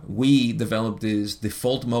 we developed this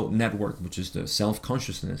default mode network, which is the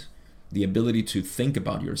self-consciousness, the ability to think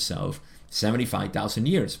about yourself, 75,000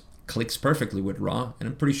 years. Clicks perfectly with Ra, and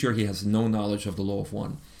I'm pretty sure he has no knowledge of the law of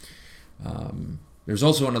one. There's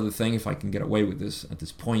also another thing, if I can get away with this at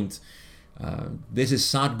this point. This is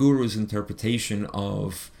Sadhguru's interpretation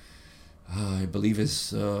of, I believe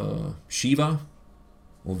is Shiva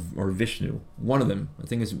or Vishnu. One of them, I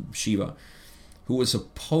think is Shiva, who was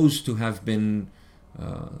supposed to have been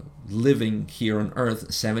living here on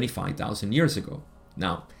Earth 75,000 years ago.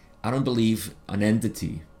 Now, I don't believe an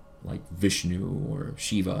entity like Vishnu or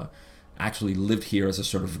Shiva actually lived here as a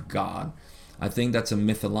sort of god. I think that's a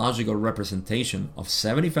mythological representation of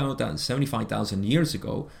 75,000 years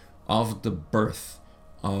ago of the birth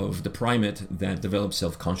of the primate that developed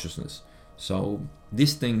self-consciousness. So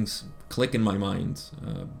these things click in my mind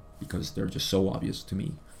because they're just so obvious to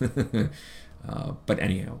me. But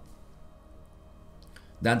anyhow,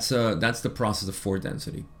 that's the process of fourth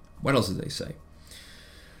density. What else did they say?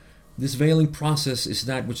 This veiling process is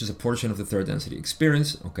that which is a portion of the third density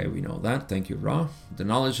experience. Okay, we know that. Thank you, Ra. The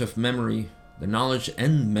knowledge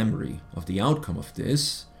and memory of the outcome of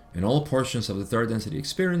this and all portions of the third density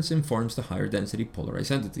experience informs the higher density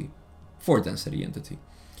polarized entity, fourth density entity.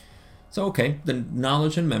 So, okay, the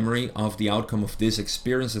knowledge and memory of the outcome of this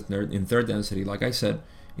experience in third density, like I said,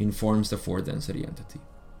 informs the fourth density entity.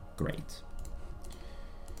 Great.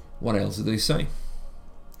 What else do they say?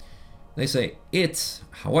 They say, it,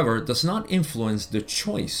 however, does not influence the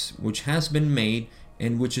choice which has been made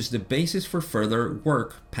and which is the basis for further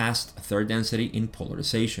work past third density in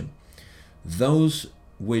polarization. Those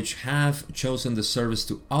which have chosen the service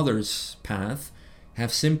to others path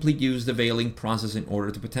have simply used the veiling process in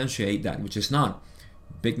order to potentiate that which is not.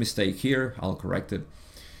 Big mistake here, I'll correct it.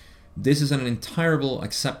 This is an entirely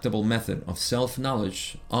acceptable method of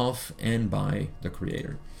self-knowledge of and by the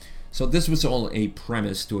Creator. So this was all a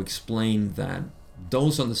premise to explain that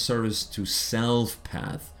those on the service to self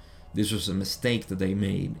path, this was a mistake that they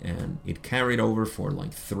made, and it carried over for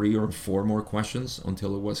like 3 or 4 more questions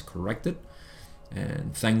until it was corrected.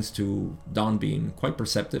 And thanks to Don being quite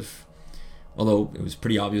perceptive, although it was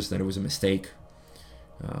pretty obvious that it was a mistake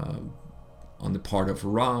on the part of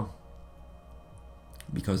Ra,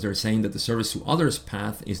 because they're saying that the service to others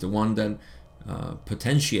path is the one that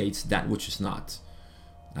potentiates that which is not.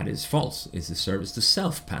 That is false. It's the service to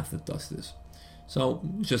self path that does this. So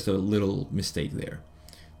just a little mistake there.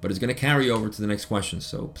 But it's going to carry over to the next question,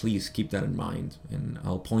 so please keep that in mind, and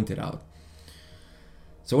I'll point it out.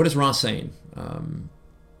 So what is Ra saying?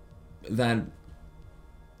 That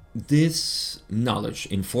this knowledge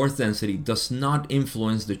in fourth density does not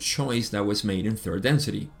influence the choice that was made in third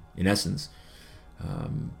density, in essence.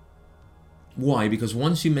 Why? Because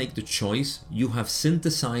once you make the choice, you have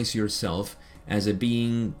synthesized yourself as a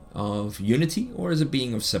being of unity or as a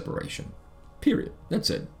being of separation. Period. That's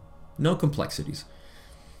it. No complexities.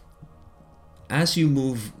 As you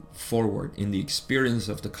move forward in the experience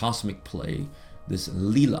of the cosmic play, this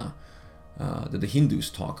lila that the Hindus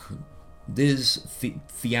talk, this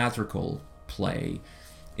theatrical play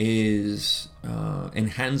is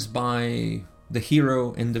enhanced by the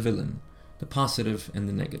hero and the villain, the positive and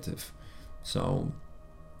the negative. So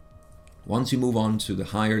once you move on to the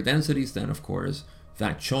higher densities, then of course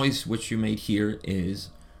that choice which you made here is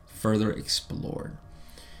further explored.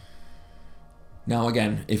 Now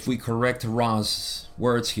again, if we correct Ra's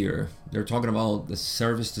words here, they're talking about the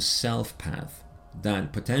service to self path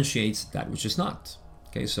that potentiates that which is not.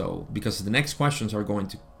 Okay, so because the next questions are going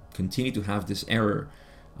to continue to have this error,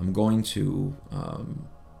 I'm going to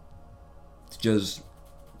just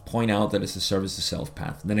point out that it's the service to self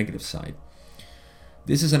path, the negative side.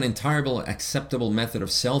 This is an entirely acceptable method of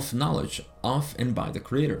self-knowledge of and by the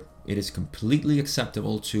creator. It is completely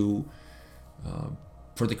acceptable to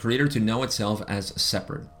for the creator to know itself as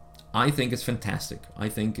separate. I think it's fantastic. I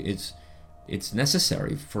think it's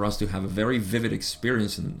necessary for us to have a very vivid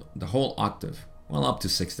experience in the whole octave, well, up to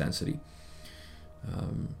 6th density.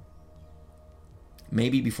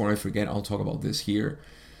 Maybe before I forget, I'll talk about this here.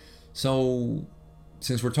 So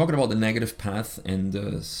since we're talking about the negative path and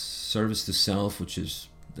the service to self, which is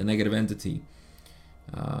the negative entity,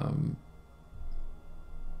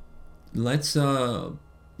 let's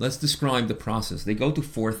describe the process. They go to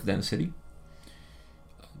 4th density.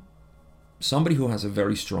 Somebody who has a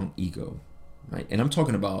very strong ego, right? And I'm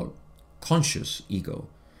talking about conscious ego,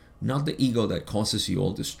 not the ego that causes you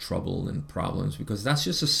all this trouble and problems, because that's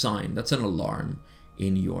just a sign, that's an alarm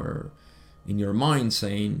in your mind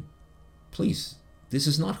saying, please, this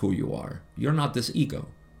is not who you are. You're not this ego.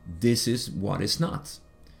 This is what is not.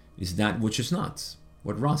 Is that which is not.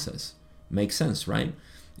 What Ra says. Makes sense, right?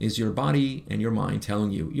 Is your body and your mind telling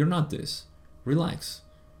you, you're not this. Relax.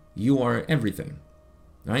 You are everything.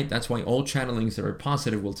 Right? That's why all channelings that are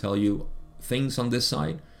positive will tell you things on this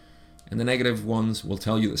side, and the negative ones will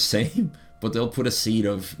tell you the same, but they'll put a seed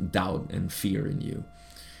of doubt and fear in you.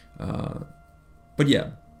 But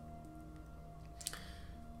yeah,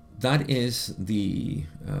 that is the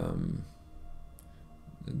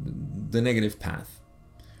negative path.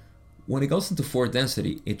 When it goes into 4th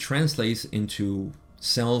density, it translates into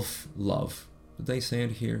self-love. Did they say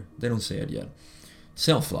it here? They don't say it yet.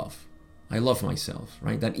 Self-love. I love myself,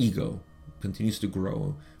 right? That ego continues to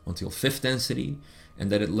grow until 5th density, and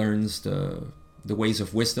that it learns the ways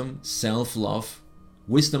of wisdom, self-love,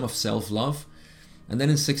 wisdom of self-love. And then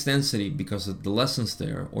in 6th density, because of the lessons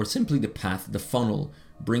there, or simply the path, the funnel,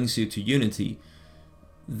 brings you to unity,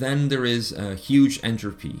 then there is a huge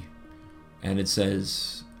entropy. And it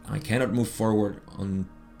says, I cannot move forward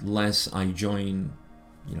unless I join,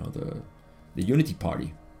 the unity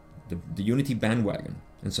party, the unity bandwagon.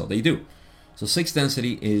 And so they do. So 6th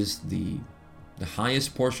density is the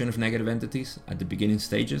highest portion of negative entities at the beginning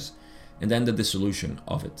stages, and then the dissolution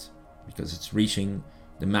of it, because it's reaching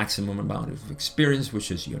the maximum amount of experience,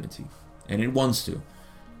 which is unity. And it wants to.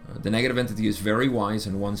 The negative entity is very wise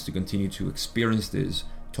and wants to continue to experience this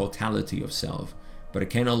totality of self, but it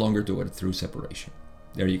can no longer do it through separation.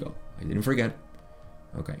 There you go. I didn't forget.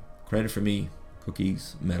 Okay. Credit for me.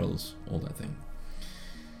 Cookies, medals, all that thing.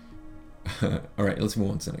 All right, let's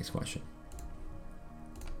move on to the next question.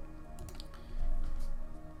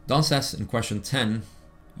 Don says in question 10,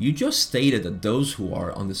 you just stated that those who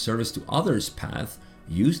are on the service to others path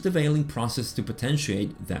use the veiling process to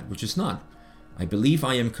potentiate that which is not. I believe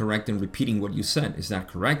I am correct in repeating what you said. Is that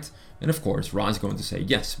correct? And of course, Ra is going to say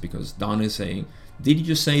yes, because Don is saying, did you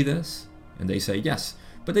just say this? And they say yes.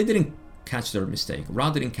 But they didn't catch their mistake. Ra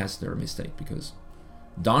didn't catch their mistake, because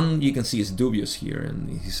Don, you can see, is dubious here.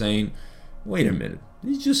 And he's saying, wait a minute.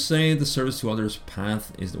 Did you just say the service to others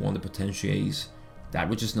path is the one that potentiates that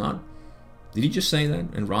which is not? Did he just say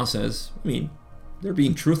that? And Ra says, they're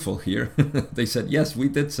being truthful here. They said, yes, we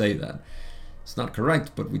did say that. It's not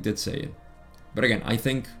correct, but we did say it. But again, I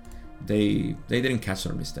think they didn't catch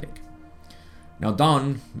their mistake. Now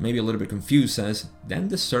Don, maybe a little bit confused, says, then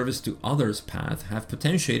the service to others path have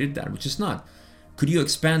potentiated that which is not. Could you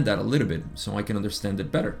expand that a little bit so I can understand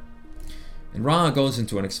it better? And Ra goes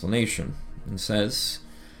into an explanation and says,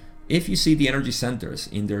 if you see the energy centers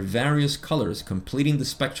in their various colors completing the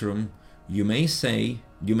spectrum, you may see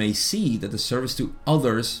that the service to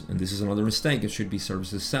others, and this is another mistake, it should be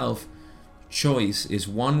service to self, choice is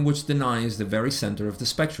one which denies the very center of the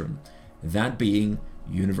spectrum, that being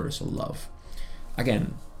universal love.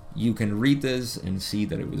 Again, you can read this and see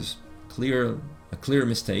that it was a clear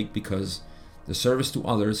mistake, because the service to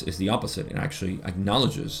others is the opposite. It actually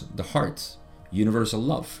acknowledges the heart, universal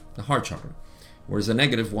love, the heart chakra. Whereas the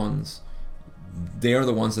negative ones, they are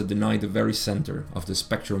the ones that deny the very center of the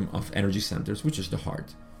spectrum of energy centers, which is the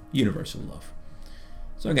heart, universal love.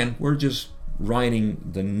 So again, we're just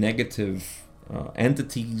writing the negative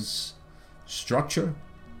entities structure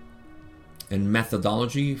and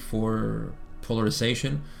methodology for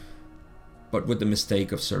polarization, but with the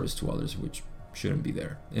mistake of service to others, which shouldn't be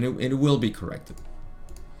there, and it will be corrected.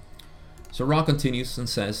 So Ra continues and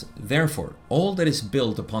says, therefore, all that is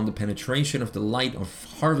built upon the penetration of the light of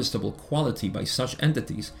harvestable quality by such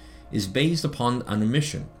entities is based upon an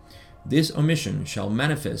omission. This omission shall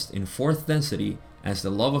manifest in fourth density as the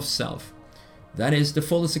love of self. That is the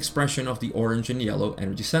fullest expression of the orange and yellow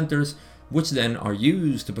energy centers, which then are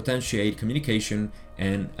used to potentiate communication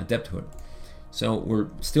and adepthood. So we're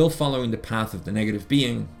still following the path of the negative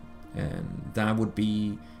being, and that would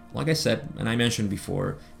be, like I said, and I mentioned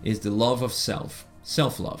before, is the love of self,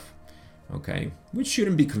 self-love, okay? Which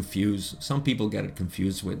shouldn't be confused. Some people get it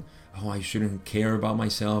confused with, oh, I shouldn't care about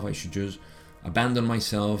myself, I should just abandon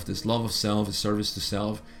myself, this love of self is service to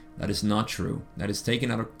self. That is not true. That is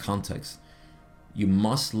taken out of context. You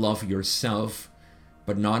must love yourself,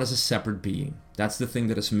 but not as a separate being. That's the thing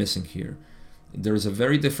that is missing here. There is a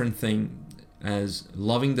very different thing as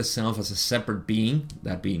loving the self as a separate being,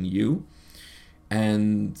 that being you,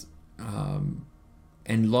 and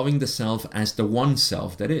loving the self as the one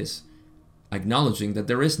self that is, acknowledging that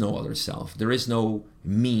there is no other self, there is no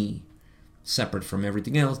me separate from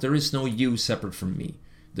everything else, there is no you separate from me,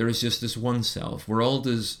 there is just this one self. We're all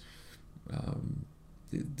this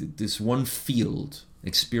one field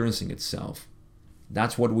experiencing itself.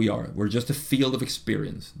 That's what we are. We're just a field of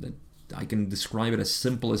experience. That I can describe it as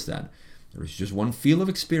simple as that. There is just one field of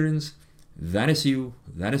experience. That is you,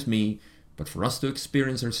 that is me. But for us to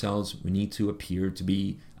experience ourselves, we need to appear to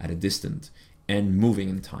be at a distance and moving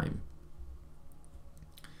in time.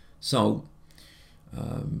 So,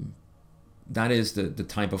 that is the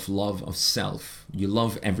type of love of self. You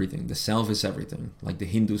love everything. The self is everything. Like the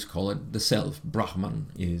Hindus call it the self. Brahman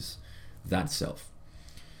is that self.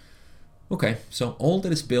 Okay, so all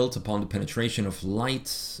that is built upon the penetration of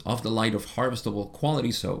light, of the light of harvestable quality,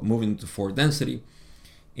 so moving to fourth density,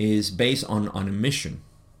 is based on an omission.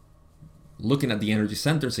 Looking at the energy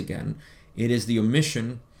centers again, it is the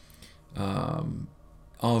omission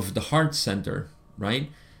of the heart center, right?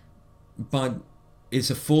 But it's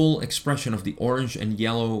a full expression of the orange and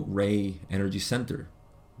yellow ray energy center.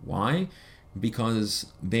 Why? Because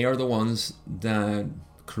they are the ones that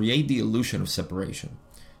create the illusion of separation.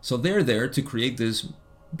 So they're there to create this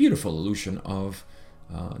beautiful illusion of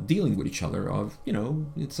dealing with each other, of,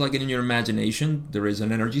 it's like in your imagination, there is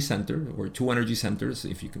an energy center, or two energy centers,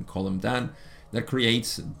 if you can call them that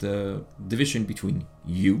creates the division between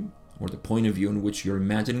you, or the point of view in which you're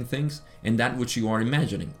imagining things, and that which you are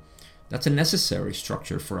imagining. That's a necessary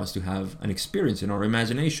structure for us to have an experience in our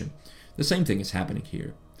imagination. The same thing is happening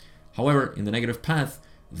here. However, in the negative path,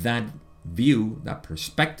 that view, that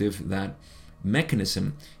perspective, that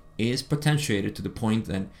mechanism is potentiated to the point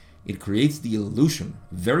that it creates the illusion,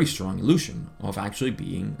 very strong illusion, of actually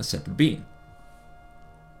being a separate being.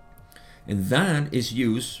 And that is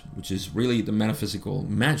used, which is really the metaphysical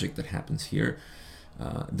magic that happens here,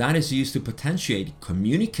 that is used to potentiate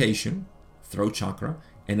communication, throat chakra,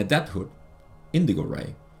 and adepthood, indigo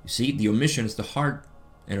ray. You see, the omission is the heart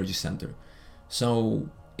energy center. So,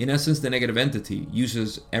 in essence, the negative entity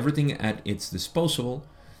uses everything at its disposal,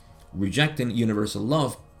 rejecting universal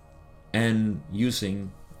love and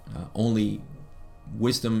using only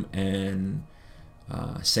wisdom and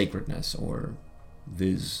sacredness, or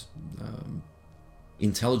this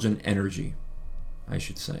intelligent energy, I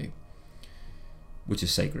should say, which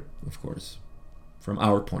is sacred, of course, from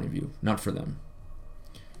our point of view, not for them.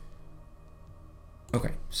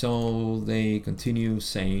 Okay, so they continue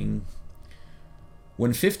saying,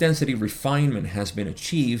 when fifth density refinement has been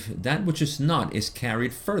achieved, that which is not is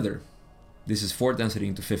carried further. This is fourth density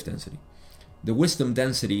into fifth density. The wisdom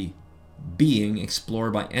density being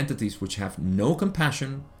explored by entities which have no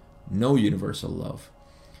compassion, no universal love.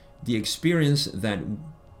 The experience that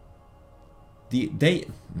they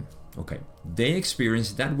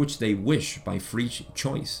experience that which they wish by free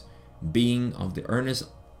choice, being of the earnest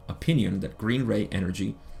opinion that green ray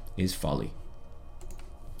energy is folly.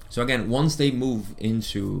 So again, once they move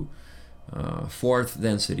into fourth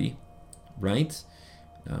density, right,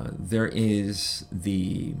 there is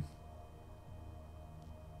the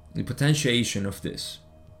potentiation of this,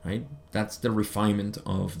 right? That's the refinement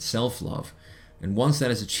of self-love. And once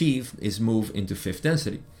that is achieved, is move into fifth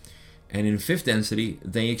density. And in fifth density,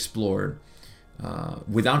 they explore,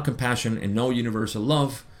 without compassion and no universal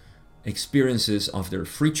love, experiences of their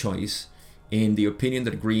free choice in the opinion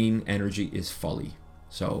that green energy is folly.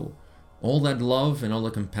 So all that love and all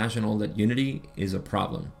the compassion, all that unity is a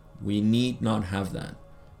problem. We need not have that,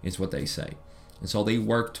 is what they say. And so they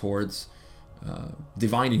work towards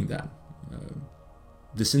divining that,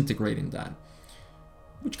 disintegrating that,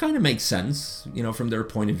 which kind of makes sense, you know, from their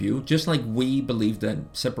point of view. Just like we believe that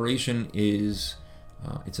separation is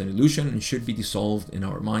it's an illusion and should be dissolved in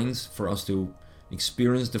our minds for us to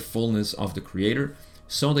experience the fullness of the Creator,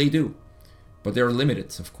 so they do. But they're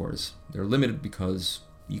limited, of course. They're limited because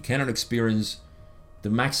you cannot experience the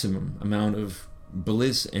maximum amount of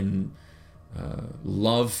bliss and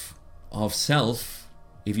love of self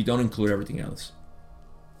if you don't include everything else.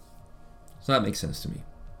 So that makes sense to me.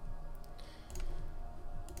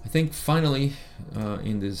 I think finally,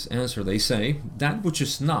 in this answer, they say, that which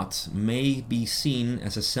is not may be seen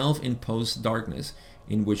as a self-imposed darkness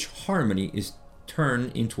in which harmony is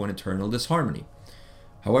turned into an eternal disharmony.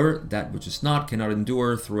 However, that which is not cannot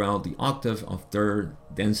endure throughout the octave of third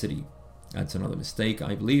density. That's another mistake,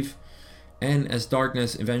 I believe. And as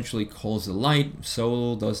darkness eventually calls the light,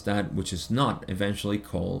 so does that which is not eventually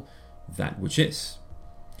call that which is.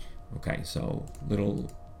 Okay, so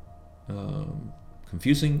little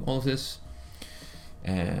confusing, all of this.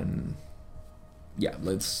 And yeah,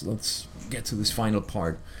 let's get to this final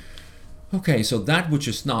part. Okay, so that which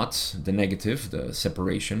is not, the negative, the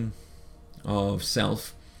separation of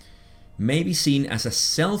self, may be seen as a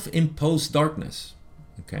self-imposed darkness.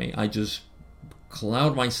 Okay, I just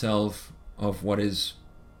cloud myself of what is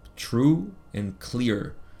true and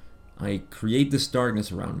clear. I create this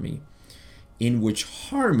darkness around me, in which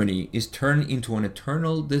harmony is turned into an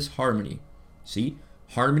eternal disharmony. See,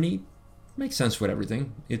 harmony makes sense with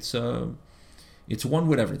everything. It's one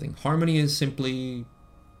with everything. Harmony is simply,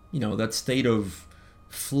 you know, that state of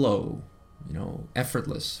flow, you know,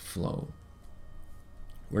 effortless flow.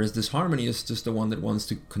 Whereas disharmony is just the one that wants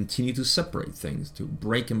to continue to separate things, to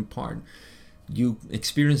break them apart. You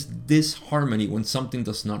experience disharmony when something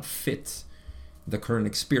does not fit the current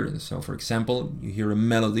experience. So, for example, you hear a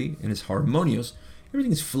melody and it's harmonious,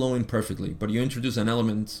 everything is flowing perfectly, but you introduce an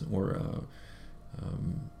element or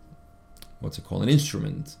an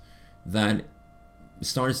instrument that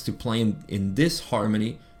starts to play in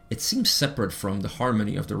disharmony. It seems separate from the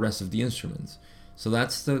harmony of the rest of the instruments. So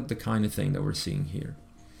that's the kind of thing that we're seeing here.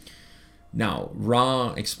 Now,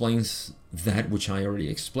 Ra explains that which I already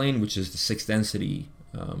explained, which is the sixth density,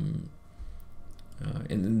 and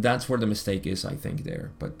that's where the mistake is, I think,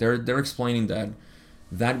 there. But they're explaining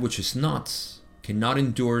that which is not cannot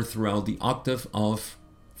endure throughout the octave of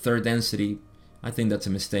third density. I think that's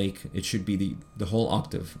a mistake. It should be the whole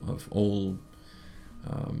octave of all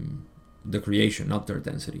the creation, not third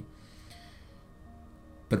density.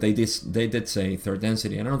 But they did say third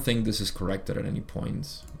density, and I don't think this is corrected at any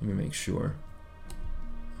point. Let me make sure.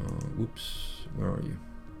 Whoops, where are you?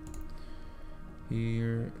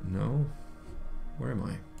 Here, no. Where am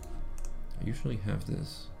I? I usually have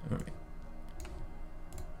this. All right.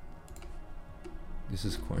 This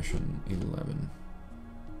is question 11.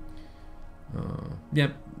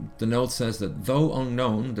 Yep, the note says that though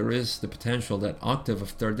unknown, there is the potential that octave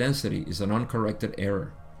of third density is an uncorrected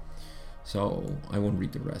error. So I won't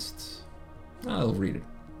read the rest. I'll read it.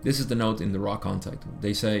 This is the note in the Ra contact.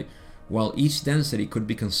 They say, while each density could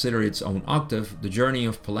be considered its own octave, the journey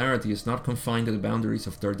of polarity is not confined to the boundaries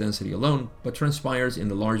of third density alone, but transpires in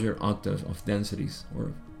the larger octave of densities,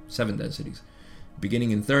 or 7 densities,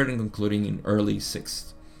 beginning in third and concluding in early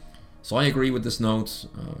sixth. So I agree with this note,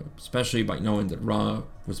 especially by knowing that Ra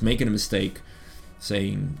was making a mistake,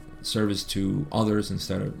 saying service to others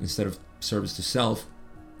instead of service to self.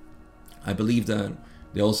 I believe that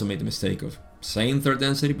they also made the mistake of saying third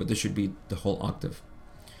density, but this should be the whole octave.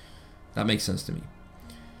 That makes sense to me.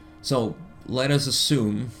 So let us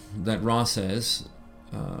assume that Ra says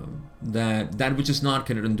that which is not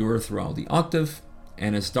can endure throughout the octave,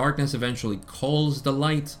 and as darkness eventually calls the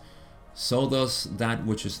light, so does that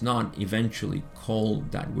which is not eventually call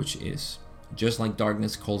that which is. Just like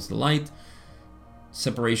darkness calls the light,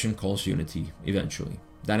 separation calls unity eventually.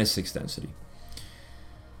 That is sixth density.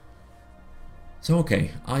 So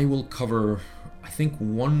okay, I will cover, I think,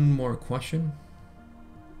 one more question.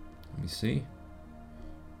 Let me see.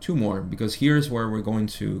 2 more, because here's where we're going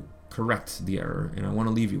to correct the error, and I want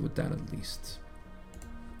to leave you with that at least.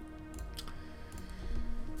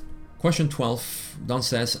 Question 12, Don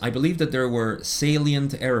says, I believe that there were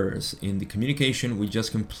salient errors in the communication we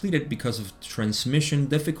just completed because of transmission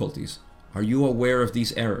difficulties. Are you aware of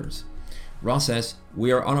these errors? Ra says,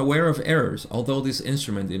 we are unaware of errors, although this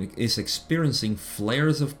instrument is experiencing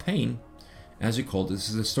flares of pain, as you call this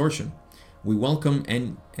distortion. We welcome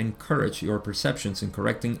and encourage your perceptions in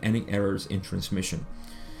correcting any errors in transmission.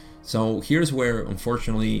 So here's where,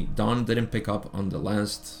 unfortunately, Don didn't pick up on the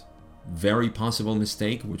last very possible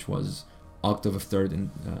mistake, which was octave of third in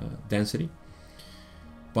density.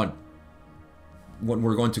 But what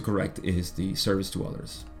we're going to correct is the service to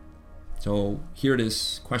others. So here it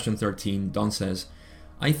is, question 13. Don says,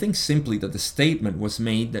 I think simply that the statement was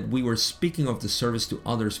made that we were speaking of the service to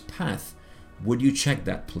others path. Would you check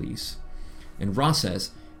that, please? And Ra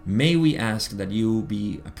says, may we ask that you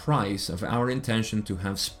be apprised of our intention to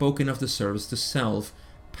have spoken of the service to self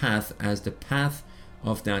path as the path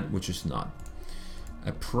of that which is not.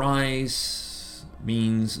 Apprise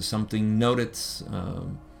means something noted,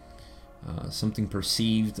 something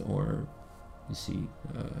perceived, or you see,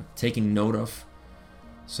 taking note of.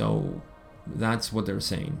 So that's what they're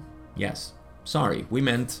saying. Yes, sorry, we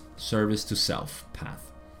meant service to self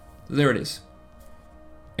path. There it is.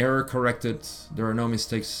 Error corrected. There are no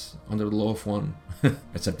mistakes under the law of one,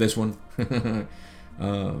 except this one.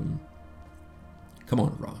 Come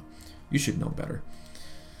on, Ra, you should know better.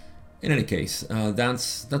 In any case,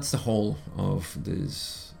 that's the whole of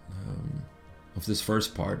this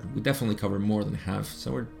first part. We definitely cover more than half,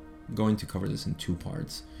 so we're going to cover this in 2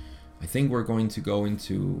 parts. I think we're going to go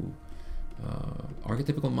into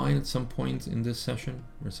archetypical mind at some point in this session.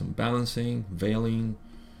 There's some balancing, veiling,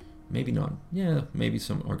 maybe not. Yeah, maybe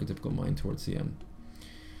some archetypical mind towards the end.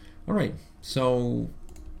 All right, so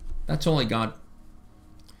that's all I got.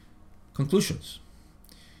 Conclusions.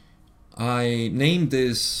 I named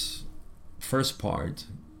this first part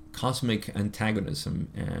Cosmic Antagonism,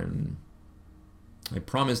 and I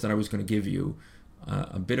promised that I was going to give you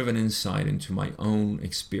a bit of an insight into my own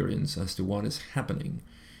experience as to what is happening.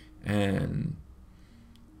 And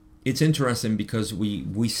it's interesting because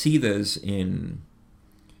we see this in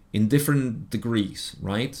different degrees,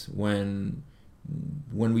 right? When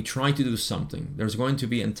we try to do something, there's going to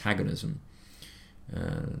be antagonism.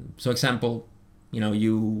 So example,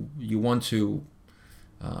 you want to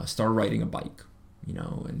start riding a bike,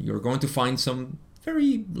 and you're going to find some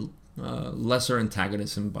very lesser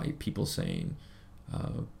antagonism by people saying,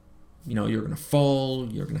 you're going to fall,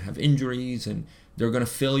 you're going to have injuries, and they're going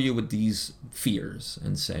to fill you with these fears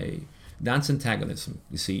and say, that's antagonism.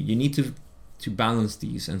 You see, you need to balance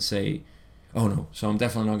these and say, oh no, so I'm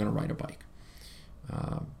definitely not going to ride a bike.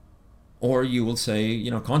 Or you will say,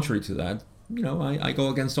 contrary to that, I go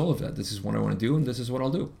against all of that. This is what I want to do, and this is what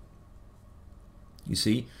I'll do. You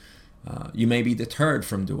see, you may be deterred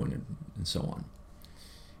from doing it, and so on.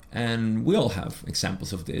 And we all have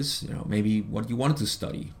examples of this. Maybe what you wanted to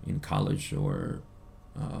study in college, or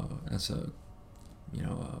as a,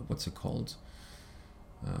 what's it called?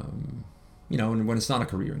 When it's not a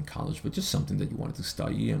career in college, but just something that you wanted to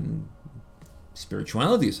study. And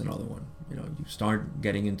spirituality is another one. You start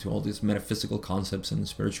getting into all these metaphysical concepts and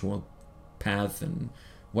spiritual path and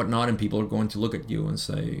whatnot, and people are going to look at you and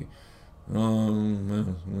say,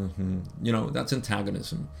 that's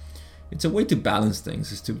antagonism. It's a way to balance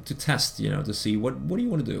things, is to test, to see what do you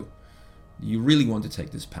want to do? Do you really want to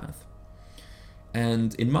take this path?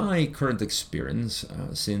 And in my current experience,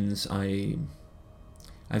 since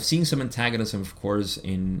I've seen some antagonism, of course,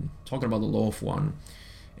 in talking about the law of one,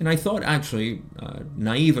 and I thought actually,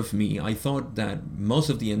 naive of me, I thought that most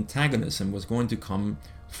of the antagonism was going to come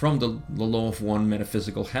from the law of one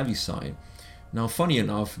metaphysical heavy side. Now, funny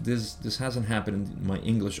enough, this hasn't happened in my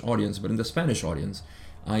English audience, but in the Spanish audience,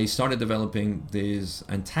 I started developing this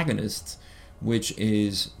antagonist, which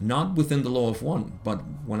is not within the law of one, but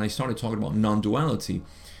when I started talking about non-duality.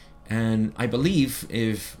 And I believe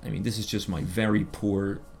this is just my very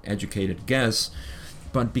poor educated guess,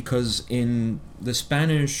 but because in the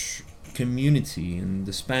Spanish community, in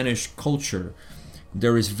the Spanish culture,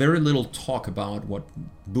 there is very little talk about what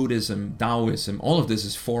Buddhism, Taoism, all of this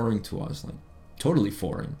is foreign to us, like totally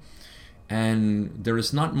foreign. And there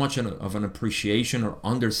is not much of an appreciation or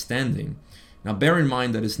understanding. Now, bear in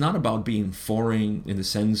mind that it's not about being foreign in the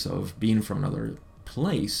sense of being from another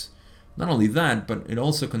place. Not only that, but it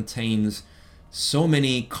also contains so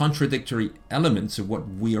many contradictory elements of what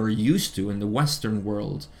we are used to in the Western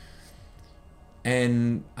world.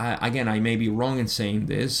 And again, I may be wrong in saying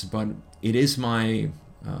this, but it is my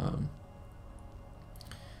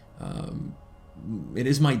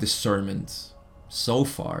discernment so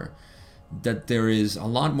far that there is a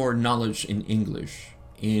lot more knowledge in English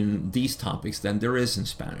in these topics than there is in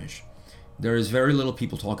Spanish. There is very little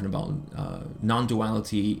people talking about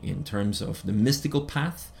non-duality in terms of the mystical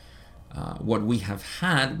path. What we have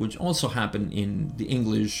had, which also happened in the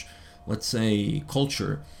English, let's say,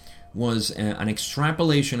 culture, was an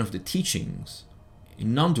extrapolation of the teachings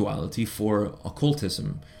in non-duality for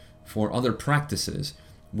occultism, for other practices,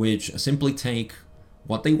 which simply take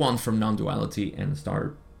what they want from non-duality and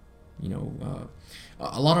start,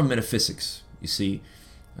 a lot of metaphysics, you see.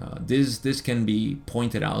 This can be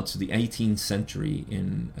pointed out to the 18th century,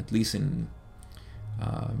 at least in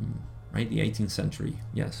right? The 18th century,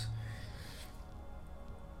 yes.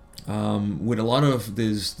 With a lot of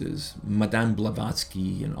this Madame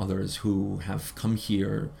Blavatsky and others who have come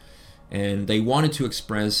here, and they wanted to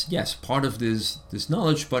express, yes, part of this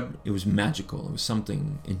knowledge, but it was magical. It was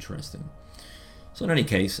something interesting. So in any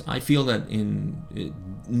case, I feel that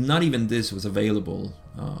not even this was available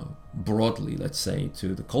broadly, let's say,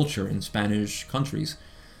 to the culture in Spanish countries.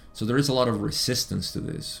 So there is a lot of resistance to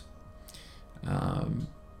this.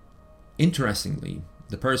 Interestingly,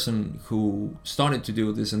 the person who started to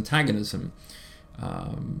do this antagonism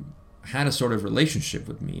had a sort of relationship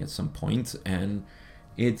with me at some point, and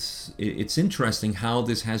it's interesting how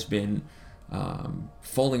this has been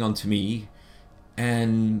falling onto me.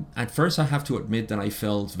 And at first, I have to admit that I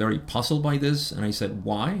felt very puzzled by this, and I said,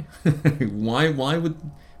 "Why? why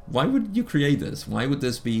would you create this? Why would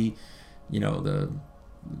this be, the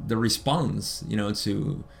response,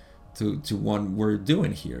 to what we're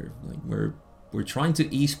doing here? Like we're trying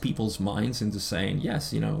to ease people's minds into saying,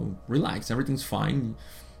 yes, relax, everything's fine.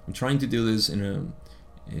 I'm trying to do this in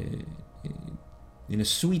a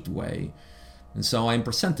sweet way, and so I'm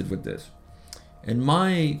presented with this." And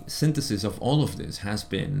my synthesis of all of this has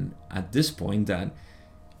been, at this point, that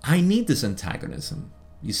I need this antagonism.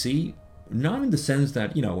 You see, not in the sense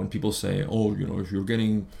that, when people say, oh, if you're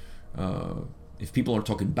getting, if people are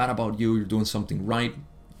talking bad about you, you're doing something right.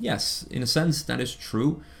 Yes, in a sense, that is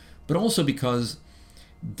true. But also because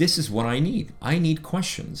this is what I need. I need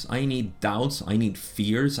questions. I need doubts. I need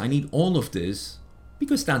fears. I need all of this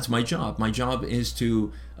because that's my job. My job is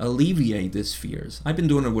to alleviate these fears. I've been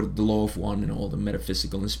doing it with the Law of One and all the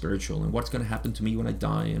metaphysical and spiritual and what's going to happen to me when I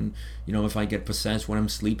die, and if I get possessed when I'm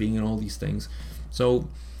sleeping and all these things. So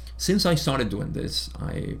since I started doing this,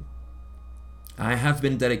 I have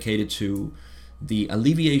been dedicated to the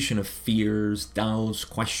alleviation of fears, doubts,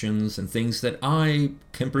 questions, and things that I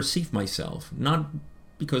can perceive myself. Not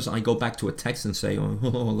because I go back to a text and say, oh,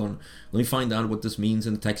 hold on, let me find out what this means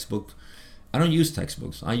in the textbook. I don't use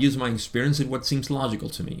textbooks. I use my experience and what seems logical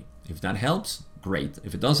to me. If that helps, great.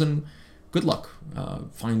 If it doesn't, good luck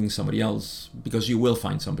finding somebody else, because you will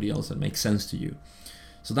find somebody else that makes sense to you.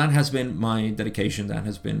 So that has been my dedication. That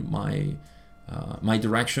has been my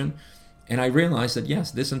direction. And I realized that,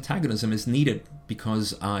 yes, this antagonism is needed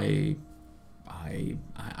because I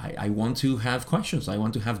want to have questions. I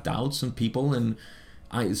want to have doubts in people, and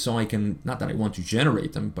so I can, not that I want to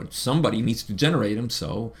generate them, but somebody needs to generate them.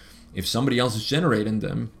 So if somebody else is generating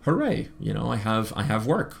them, hooray! I have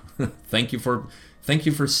work. Thank you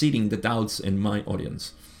for seeding the doubts in my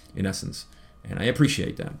audience, in essence, and I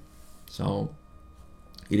appreciate that. So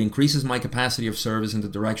it increases my capacity of service in the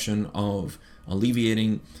direction of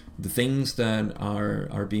alleviating the things that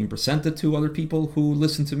are being presented to other people who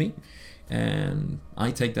listen to me, and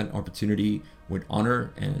I take that opportunity with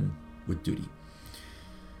honor and with duty.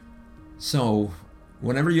 So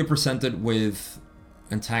whenever you're presented with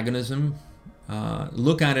antagonism,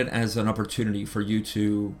 look at it as an opportunity for you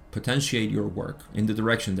to potentiate your work in the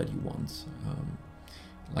direction that you want.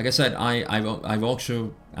 Like I said, I've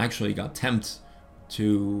also actually got tempted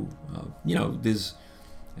to,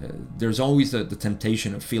 there's always the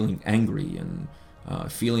temptation of feeling angry and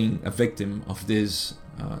feeling a victim of this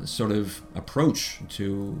sort of approach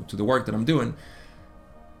to the work that I'm doing.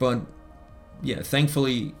 But yeah,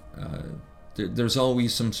 thankfully, there's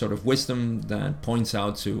always some sort of wisdom that points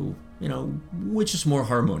out to, which is more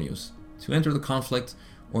harmonious, to enter the conflict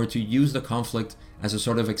or to use the conflict as a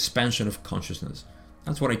sort of expansion of consciousness.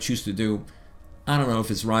 That's what I choose to do. I don't know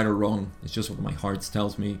if it's right or wrong. It's just what my heart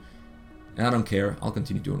tells me. And I don't care. I'll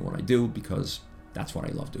continue doing what I do because that's what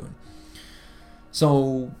I love doing.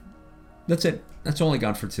 So that's it. That's all I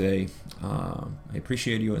got for today. I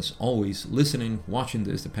appreciate you as always listening, watching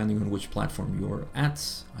this, depending on which platform you're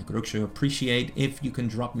at. I could actually appreciate if you can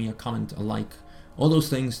drop me a comment, a like, all those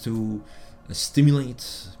things to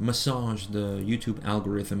stimulate, massage the YouTube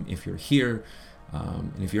algorithm if you're here.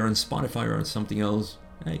 And if you're on Spotify or something else,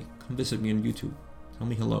 hey, come visit me on YouTube. Tell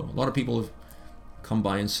me hello. A lot of people have come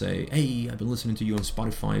by and say, hey, I've been listening to you on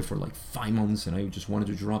Spotify for like 5 months and I just wanted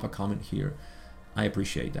to drop a comment here. I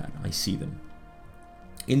appreciate that. I see them.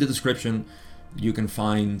 In the description, you can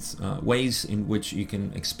find ways in which you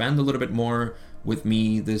can expand a little bit more with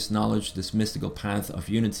me, this knowledge, this mystical path of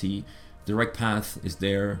unity. Direct path is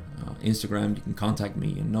there. Instagram, you can contact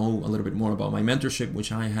me and know a little bit more about my mentorship,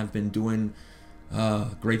 which I have been doing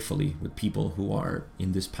gratefully with people who are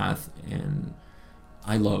in this path. And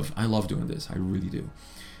I love doing this. I really do.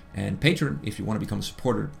 And Patreon, if you want to become a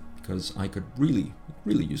supporter, because I could really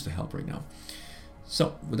use the help right now.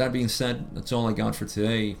 So, with that being said, that's all I got for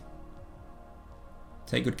today.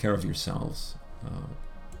 Take good care of yourselves.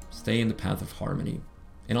 Stay in the path of harmony.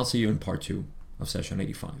 And I'll see you in part 2 of session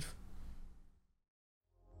 85.